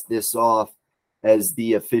pass this off as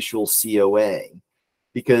the official COA,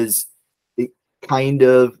 because it kind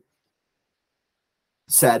of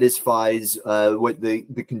satisfies what the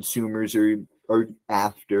consumers are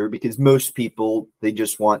after, because most people, they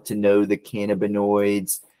just want to know the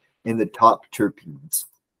cannabinoids and the top terpenes.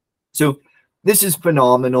 So this is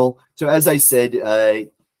phenomenal. So as I said,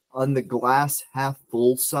 on the glass half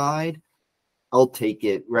full side, I'll take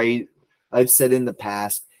it, right? I've said in the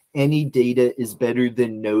past, any data is better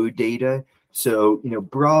than no data. So,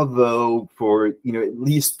 bravo for, at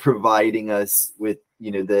least providing us with,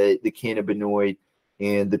 the cannabinoid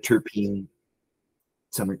and the terpene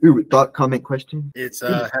summary. Ooh, thought, comment, question? It's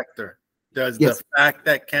Hector. Does the fact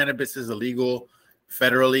that cannabis is illegal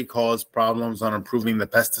federally cause problems on improving the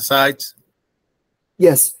pesticides?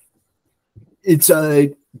 Yes. It's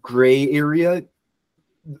a gray area.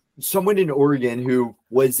 Someone in Oregon who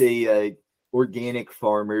was a organic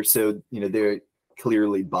farmer, so they're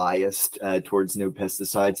clearly biased towards no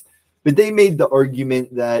pesticides, but they made the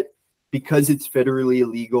argument that because it's federally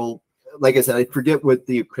illegal, like I said, I forget what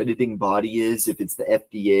the accrediting body is, if it's the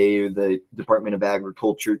FDA or the Department of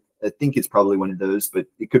Agriculture. I think it's probably one of those, but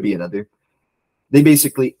it could be another. They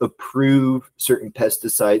basically approve certain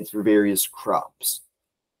pesticides for various crops.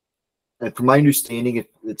 And from my understanding, if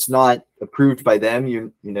it's not approved by them,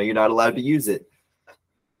 you're not allowed to use it.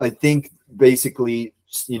 I think basically,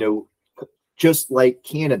 just like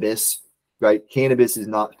cannabis, right? Cannabis is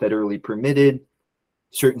not federally permitted.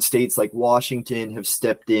 Certain states like Washington have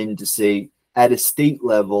stepped in to say, at a state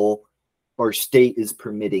level, our state is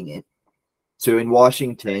permitting it. So in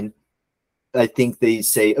Washington, I think they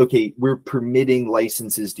say, okay, we're permitting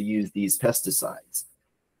licenses to use these pesticides.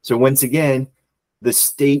 So once again, the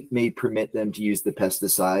state may permit them to use the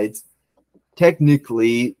pesticides.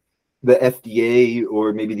 Technically, the FDA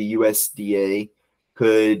or maybe the USDA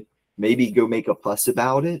could maybe go make a fuss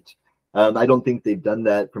about it. I don't think they've done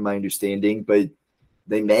that from my understanding, but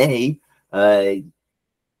they may.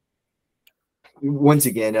 Once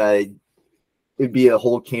again, it'd be a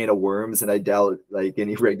whole can of worms, and I doubt like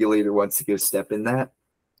any regulator wants to go step in that.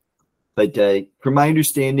 But from my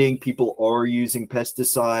understanding, people are using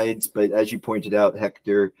pesticides, but as you pointed out,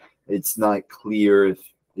 Hector, it's not clear if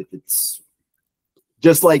it's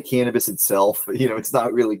just like cannabis itself. It's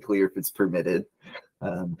not really clear if it's permitted.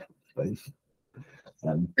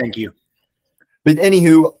 Thank you. But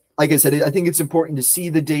anywho, like I said, I think it's important to see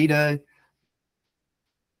the data,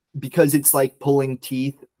 because it's like pulling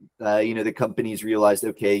teeth. The companies realized,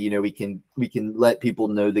 okay, we can let people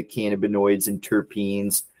know the cannabinoids and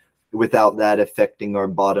terpenes without that affecting our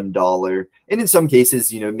bottom dollar. And in some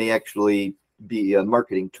cases, may actually be a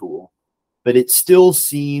marketing tool. But it still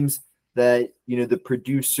seems that, the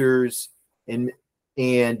producers and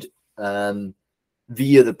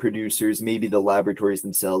via the producers, maybe the laboratories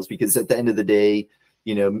themselves, because at the end of the day,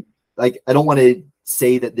 like, I don't want to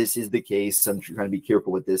say that this is the case. I'm trying to be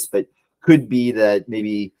careful with this, but could be that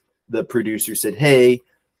maybe the producer said, hey,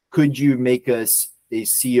 could you make us a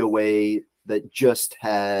COA that just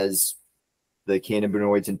has the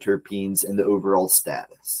cannabinoids and terpenes and the overall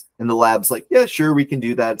status? And the lab's like, yeah, sure, we can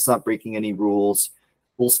do that. It's not breaking any rules.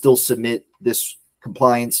 We'll still submit this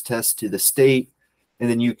compliance test to the state, and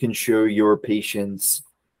then you can show your patients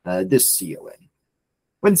this COA.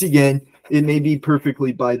 Once again, it may be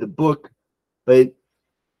perfectly by the book, but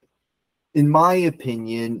in my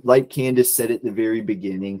opinion, like Candace said at the very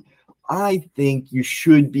beginning, I think you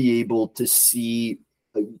should be able to see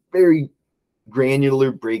a very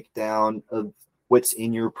granular breakdown of what's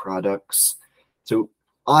in your products. So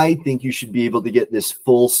I think you should be able to get this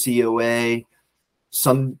full COA.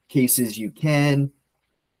 Some cases you can.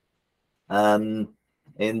 And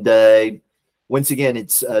once again,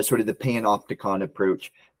 it's sort of the panopticon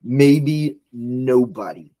approach. Maybe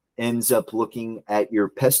nobody ends up looking at your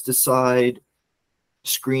pesticide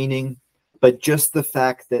screening, but just the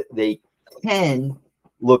fact that they can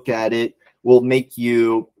look at it will make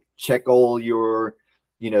you check all your,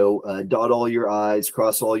 dot all your I's,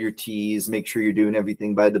 cross all your T's, make sure you're doing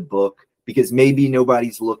everything by the book, because maybe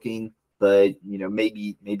nobody's looking, but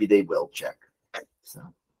maybe they will check. So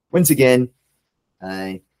once again,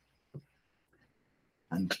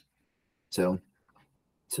 so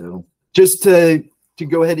just to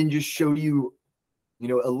go ahead and just show you,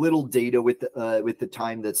 a little data with the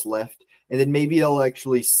time that's left, and then maybe I'll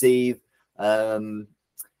actually save some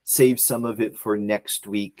of it for next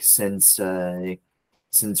week, since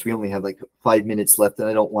we only have like 5 minutes left, and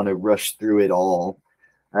I don't want to rush through it all.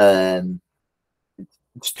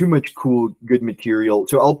 It's too much cool, good material.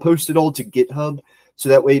 So I'll post it all to GitHub, so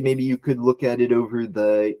that way maybe you could look at it over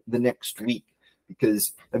the next week,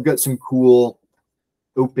 because I've got some cool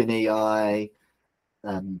OpenAI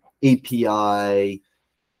API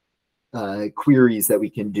queries that we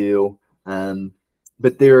can do,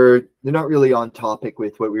 but they're not really on topic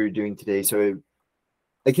with what we were doing today. So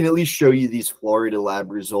I can at least show you these Florida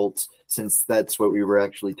lab results, since that's what we were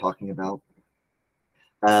actually talking about.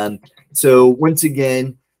 So once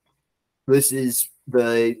again, this is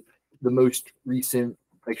the most recent,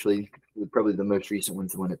 actually probably the most recent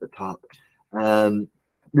one's the one at the top.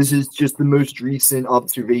 This is just the most recent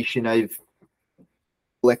observation I've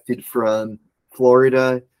collected from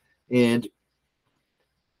Florida. And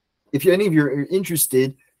if any of you are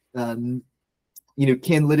interested,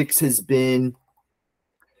 Canlytics has been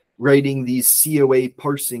writing these COA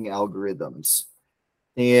parsing algorithms.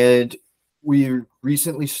 And we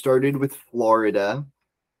recently started with Florida.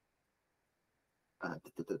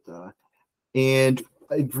 And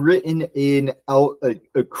I've written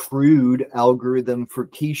a crude algorithm for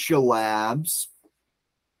Keisha Labs,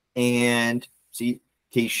 and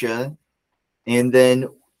Keisha, and then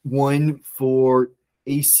one for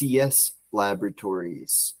ACS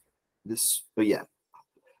Laboratories.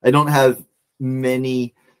 I don't have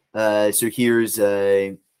many. So here's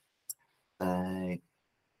a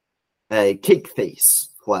cake face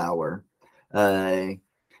flower. And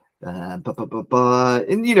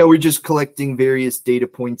we're just collecting various data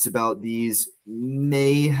points about these.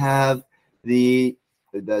 May have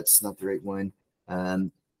that's not the right one.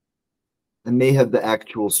 I may have the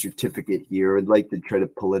actual certificate here. I'd like to try to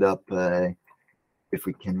pull it up if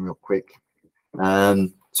we can real quick.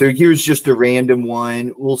 So here's just a random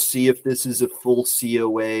one. We'll see if this is a full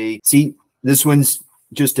COA. See, this one's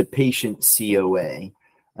just a patient COA.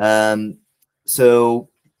 So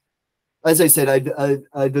as I said,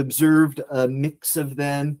 I've observed a mix of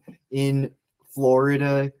them in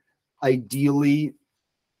Florida. Ideally,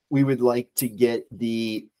 we would like to get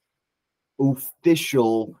the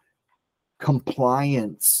official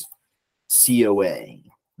compliance COA,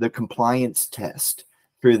 the compliance test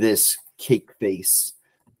for this cake face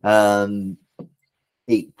 8th,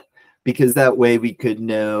 because that way we could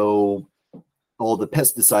know all the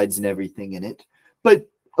pesticides and everything in it. But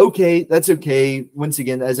okay, that's okay. Once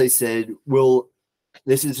again, as I said,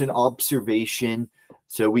 this is an observation,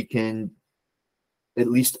 so we can at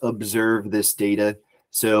least observe this data.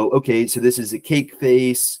 So, okay, so this is a cake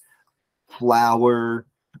face, flower,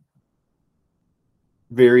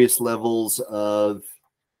 various levels of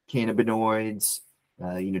cannabinoids,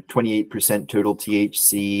 28% total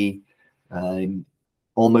THC,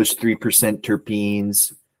 almost 3%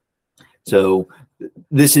 terpenes. So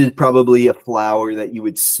this is probably a flower that you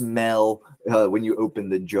would smell when you open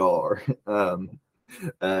the jar,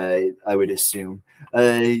 I would assume.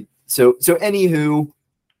 So anywho,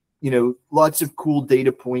 lots of cool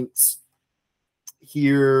data points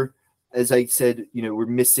here. As I said, we're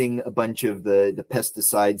missing a bunch of the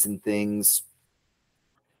pesticides and things,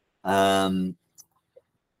 but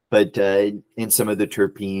and some of the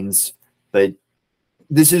terpenes. But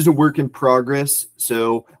this is a work in progress,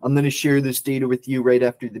 so I'm going to share this data with you right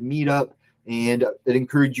after the meetup, and I'd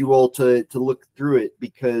encourage you all to look through it,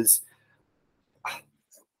 because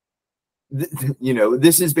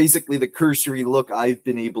this is basically the cursory look I've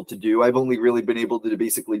been able to do. I've only really been able to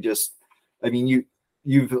basically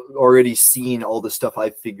you've already seen all the stuff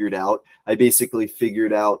I've figured out. I basically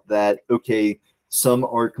figured out that, okay, some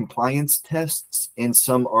are compliance tests and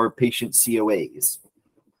some are patient COAs.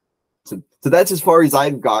 So that's as far as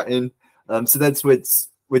I've gotten. So that's what's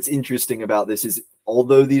interesting about this is,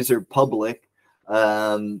 although these are public,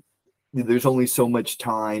 there's only so much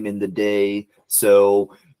time in the day. So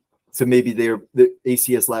maybe the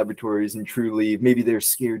ACS laboratories and Trulieve, maybe they're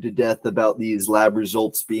scared to death about these lab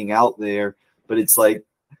results being out there, but it's like,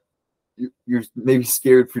 you're maybe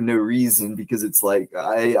scared for no reason, because it's like,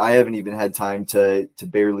 I haven't even had time to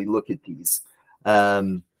barely look at these.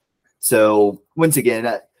 So once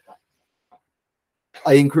again,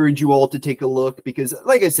 I encourage you all to take a look, because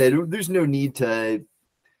like I said, there's no need to,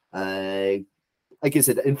 like I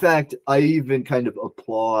said, in fact, I even kind of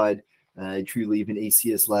applaud Trulieve and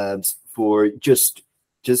ACS Labs for just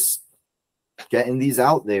getting these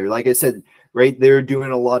out there. Like I said, right, they're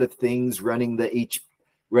doing a lot of things, running the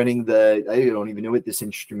I don't even know what this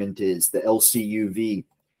instrument is, the LCUV.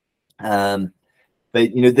 But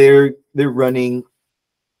they're running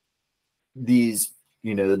these,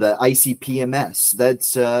 the ICP-MS.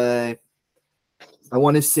 That's I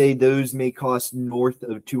want to say those may cost north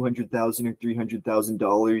of $200,000 or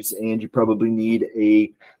 $300,000, and you probably need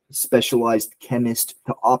a specialized chemist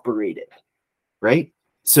to operate it, right?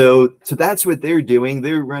 So that's what they're doing.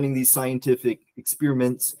 They're running these scientific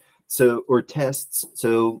experiments, or tests.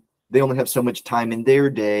 So they only have so much time in their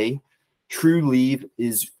day. Trulieve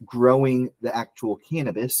is growing the actual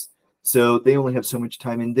cannabis, so they only have so much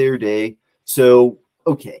time in their day. So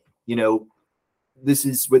okay, this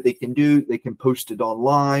is what they can do. They can post it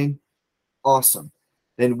online. Awesome.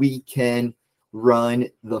 Then we can run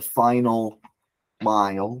the final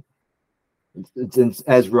mile. It's,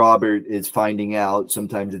 as Robert is finding out,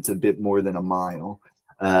 sometimes it's a bit more than a mile.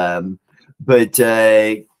 But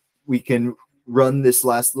we can run this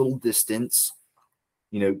last little distance,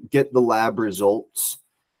 get the lab results.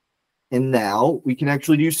 And now we can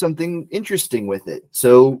actually do something interesting with it.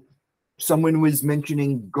 So someone was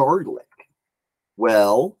mentioning garlic.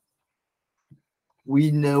 Well,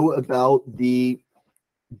 we know about the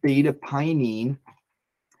beta pinene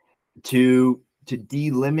to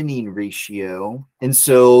D-limonene ratio. And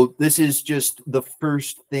so this is just the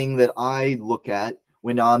first thing that I look at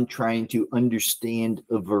when I'm trying to understand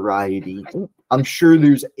a variety. I'm sure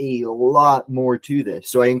there's a lot more to this.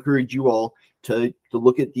 So I encourage you all to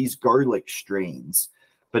look at these garlic strains.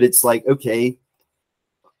 But it's like, okay,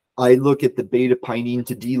 I look at the beta pinene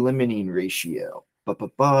to D-limonene ratio.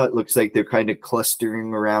 It looks like they're kind of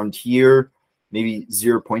clustering around here, maybe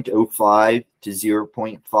 0.05 to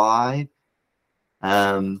 0.5.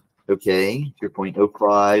 Okay,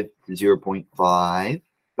 0.05 to 0.5,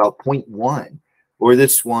 about 0.1. Or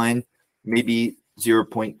this one, maybe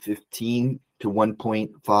 0.15 to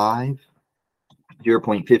 1.5,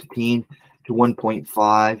 0.15 to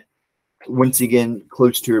 1.5. Once again,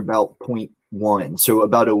 close to about 0.1. So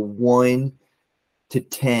about a 1 to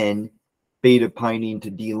 10 beta pinene to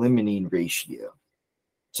D-limonene ratio.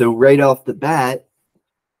 So right off the bat,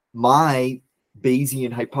 my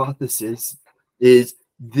Bayesian hypothesis is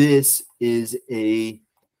this is a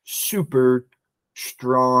super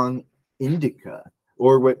strong indica,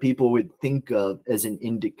 or what people would think of as an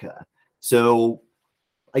indica. So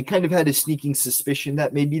I kind of had a sneaking suspicion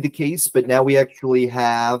that may be the case, but now we actually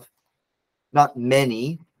have not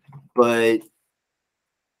many, but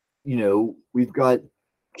we've got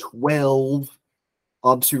 12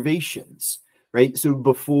 observations, right? So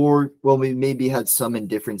before, well, we maybe had some in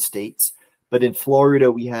different states, but in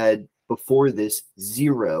Florida we had before this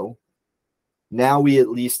 0. Now we at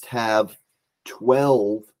least have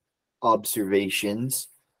 12 observations.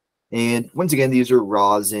 And once again, these are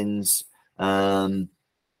rosins.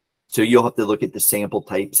 So you'll have to look at the sample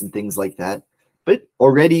types and things like that. But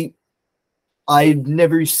already, I've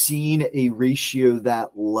never seen a ratio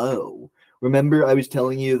that low. Remember, I was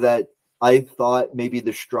telling you that I thought maybe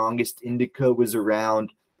the strongest indica was around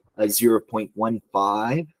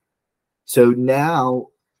 0.15. So now,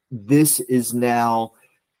 this is now,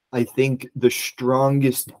 I think, the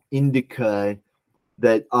strongest indica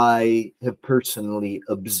that I have personally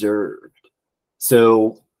observed.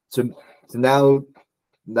 So now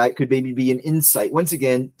that could maybe be an insight. Once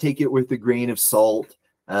again, take it with a grain of salt.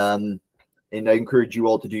 And I encourage you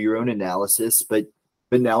all to do your own analysis, but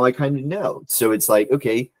now I kind of know. So it's like,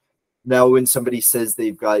 okay, now when somebody says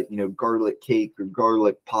they've got, garlic cake or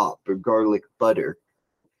garlic pop or garlic butter,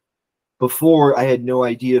 before I had no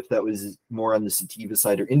idea if that was more on the sativa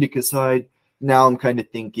side or indica side. Now I'm kind of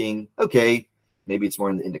thinking, okay, maybe it's more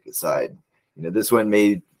on the indica side. This one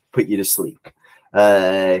may put you to sleep.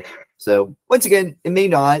 So once again, it may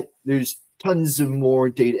not. There's tons of more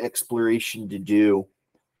data exploration to do,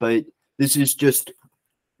 but this is just,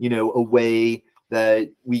 a way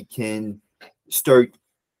that we can start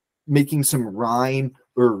making some rhyme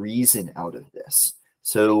or reason out of this.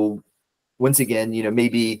 So once again,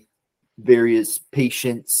 maybe various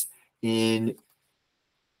patients in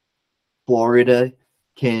Florida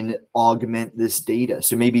can augment this data.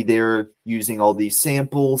 So maybe they're using all these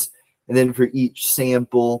samples, and then for each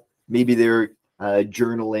sample, maybe they're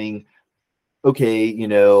journaling, okay, you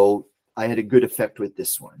know, I had a good effect with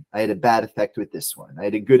this one. I had a bad effect with this one. I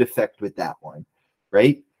had a good effect with that one,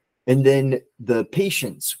 right? And then the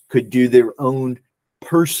patients could do their own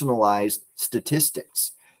personalized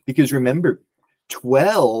statistics. Because remember,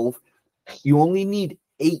 12, you only need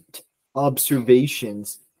 8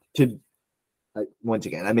 observations to, once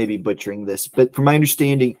again, I may be butchering this, but from my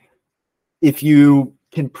understanding, if you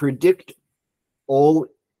can predict all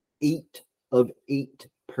 8 of 8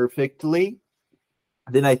 perfectly,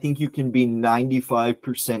 then I think you can be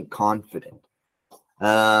 95% confident.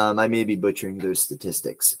 I may be butchering those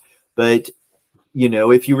statistics, but you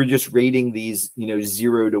know, if you were just rating these, you know,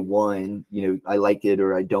 0 to 1, you know, I like it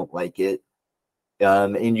or I don't like it,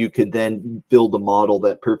 and you could then build a model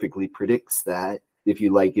that perfectly predicts that if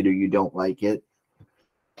you like it or you don't like it,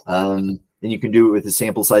 and you can do it with a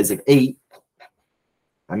sample size of 8.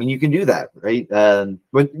 I mean, you can do that, right?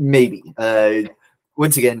 But maybe.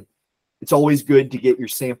 Once again, it's always good to get your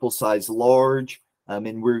sample size large,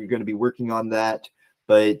 and we're going to be working on that.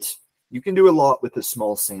 But you can do a lot with a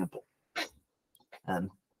small sample.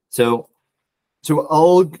 So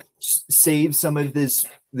I'll save some of this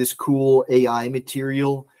cool AI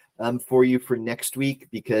material for you for next week,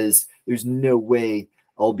 because there's no way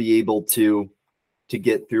I'll be able to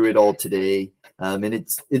get through it all today. And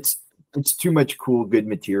it's too much cool, good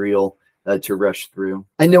material to rush through.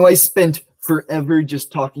 I know I spent forever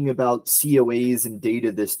just talking about COAs and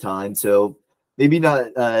data this time, so maybe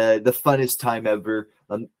not the funnest time ever.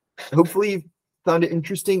 Hopefully you found it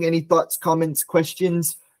interesting. Any thoughts, comments,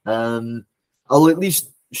 questions? I'll at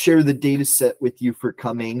least share the data set with you for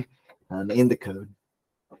coming and the code.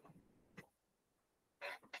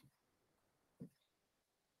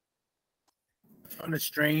 I found it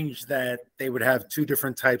strange that they would have 2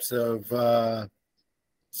 different types of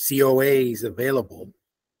COAs available,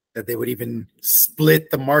 that they would even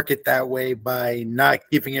split the market that way by not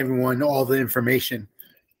giving everyone all the information.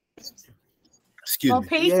 Excuse well, me.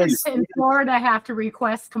 patients in Florida have to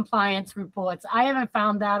request compliance reports. I haven't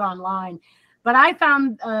found that online, but I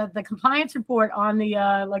found the compliance report on the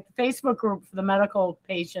like the Facebook group for the medical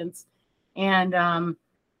patients, and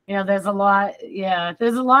you know, there's a lot. Yeah,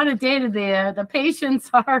 there's a lot of data there. The patients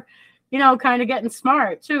are, you know, kind of getting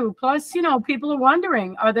smart too. Plus, you know, people are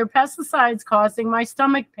wondering, are there pesticides causing my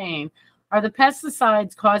stomach pain? Are the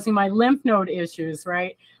pesticides causing my lymph node issues?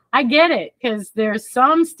 Right? I get it, because there's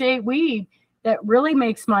some state weed that really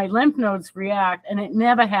makes my lymph nodes react, and it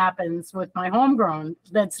never happens with my homegrown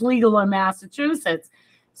that's legal in Massachusetts.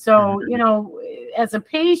 So, you know, as a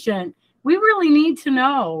patient, we really need to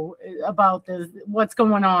know about this, what's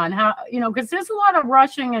going on, how, you know, because there's a lot of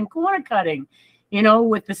rushing and corner cutting, you know,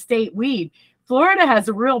 with the state weed. Florida has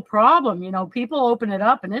a real problem. You know, people open it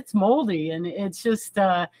up and it's moldy, and it's just,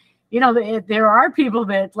 you know, there are people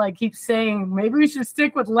that like keep saying maybe we should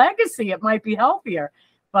stick with legacy. It might be healthier.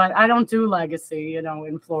 But I don't do legacy, you know,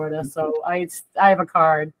 in Florida. So I have a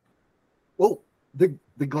card. Well, the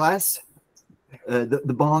glass,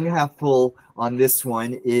 the bong half full on this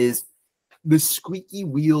one is the squeaky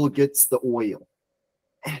wheel gets the oil.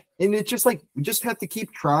 And it's just like, we just have to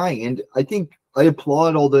keep trying. And I think I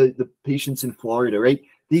applaud all the patients in Florida, right?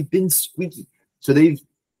 They've been squeaky. So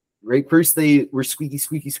right, first they were squeaky,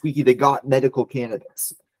 squeaky, squeaky. They got medical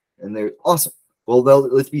cannabis. And they're awesome. Well,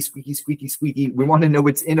 let's be squeaky, squeaky, squeaky. We want to know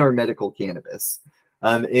what's in our medical cannabis.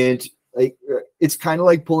 And like, it's kind of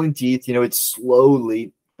like pulling teeth, you know, it's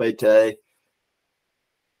slowly, but, and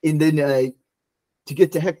then to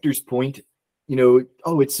get to Hector's point, you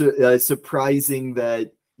know, it's surprising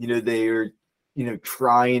that, you know, they're, you know,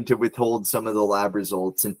 trying to withhold some of the lab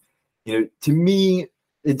results. And, you know, to me,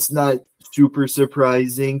 it's not super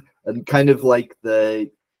surprising. Kind of like the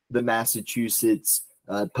Massachusetts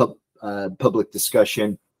public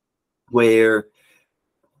discussion, where,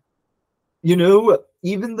 you know,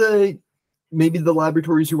 even maybe the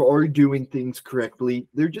laboratories who are doing things correctly,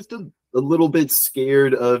 they're just a little bit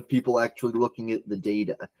scared of people actually looking at the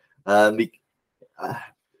data.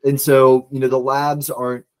 And so, you know, the labs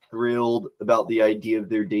aren't thrilled about the idea of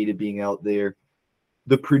their data being out there.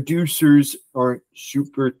 The producers aren't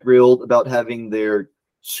super thrilled about having their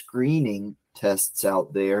screening tests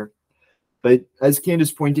out there. But as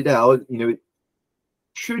Candace pointed out, you know, it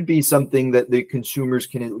should be something that the consumers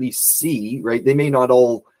can at least see, right? They may not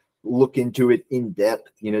all look into it in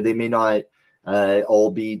depth. You know, they may not all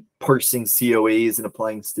be parsing COAs and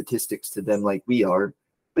applying statistics to them like we are,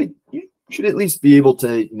 but you should at least be able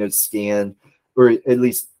to, you know, scan or at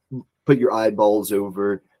least put your eyeballs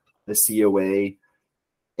over the COA.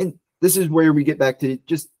 And this is where we get back to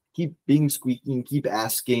just keep being squeaky and keep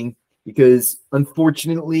asking, because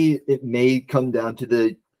unfortunately it may come down to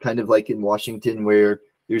the kind of like in Washington where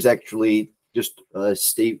there's actually just a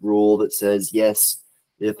state rule that says, yes,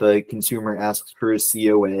 if a consumer asks for a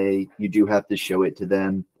COA, you do have to show it to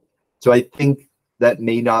them. So I think that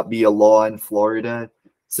may not be a law in Florida.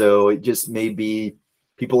 So it just may be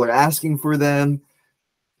people are asking for them.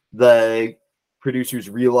 The producers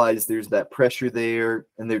realize there's that pressure there,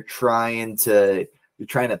 and they're trying to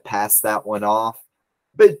pass that one off.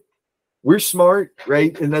 But we're smart,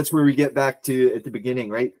 right? And that's where we get back to at the beginning,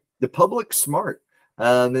 right? The public's smart.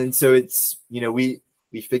 And so it's, we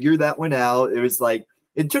figured that one out. It was like,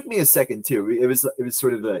 it took me a second too. It was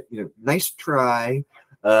sort of a, nice try.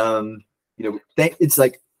 It's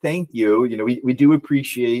like, thank you. We do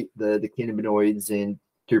appreciate the cannabinoids and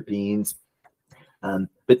terpenes.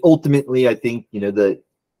 But ultimately, I think,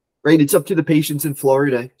 it's up to the patients in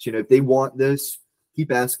Florida. So, if they want this,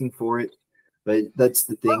 keep asking for it. But that's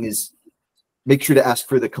the thing is, make sure to ask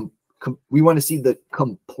for we want to see the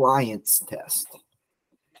compliance test.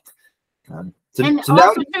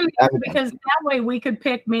 Because that way we could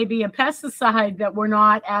pick maybe a pesticide that we're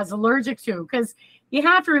not as allergic to. Because you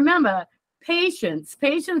have to remember, patients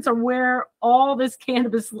are where all this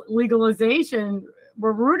cannabis legalization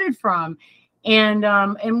were rooted from.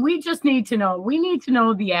 And we just need to know. We need to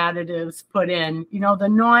know the additives put in, the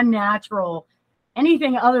non-natural,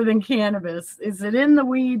 anything other than cannabis. Is it in the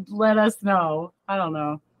weed? Let us know. I don't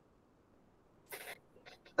know.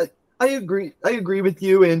 I agree. I agree with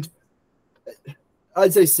you. And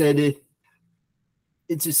as I said,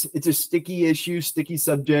 it's a sticky issue, sticky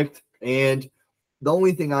subject. And the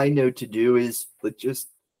only thing I know to do is just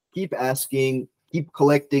keep asking, keep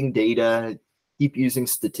collecting data, keep using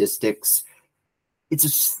statistics. It's a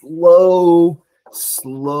slow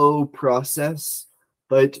process,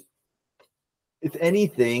 but if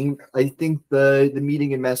anything, I think the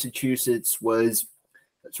meeting in Massachusetts was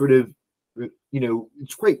sort of,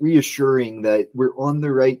 it's quite reassuring that we're on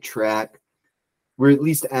the right track. We're at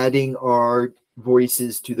least adding our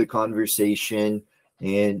voices to the conversation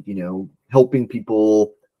and, helping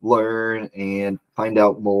people learn and find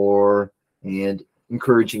out more and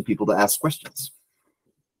encouraging people to ask questions.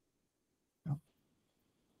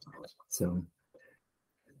 So,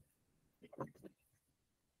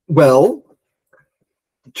 well,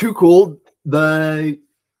 too cool. The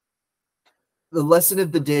lesson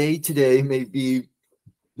of the day today may be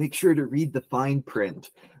make sure to read the fine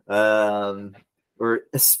print, or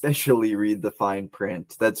especially read the fine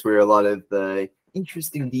print. That's where a lot of the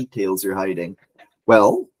interesting details are hiding.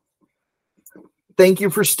 Well, thank you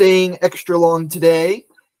for staying extra long today.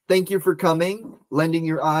 Thank you for coming, lending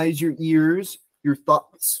your eyes, your ears, your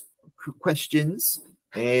thoughts, questions,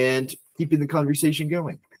 and keeping the conversation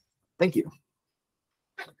going. Thank you.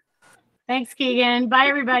 Thanks, Keegan. Bye,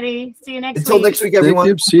 everybody. See you next week. Until next week, everyone.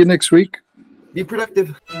 Thank you. See you next week. Be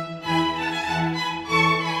productive.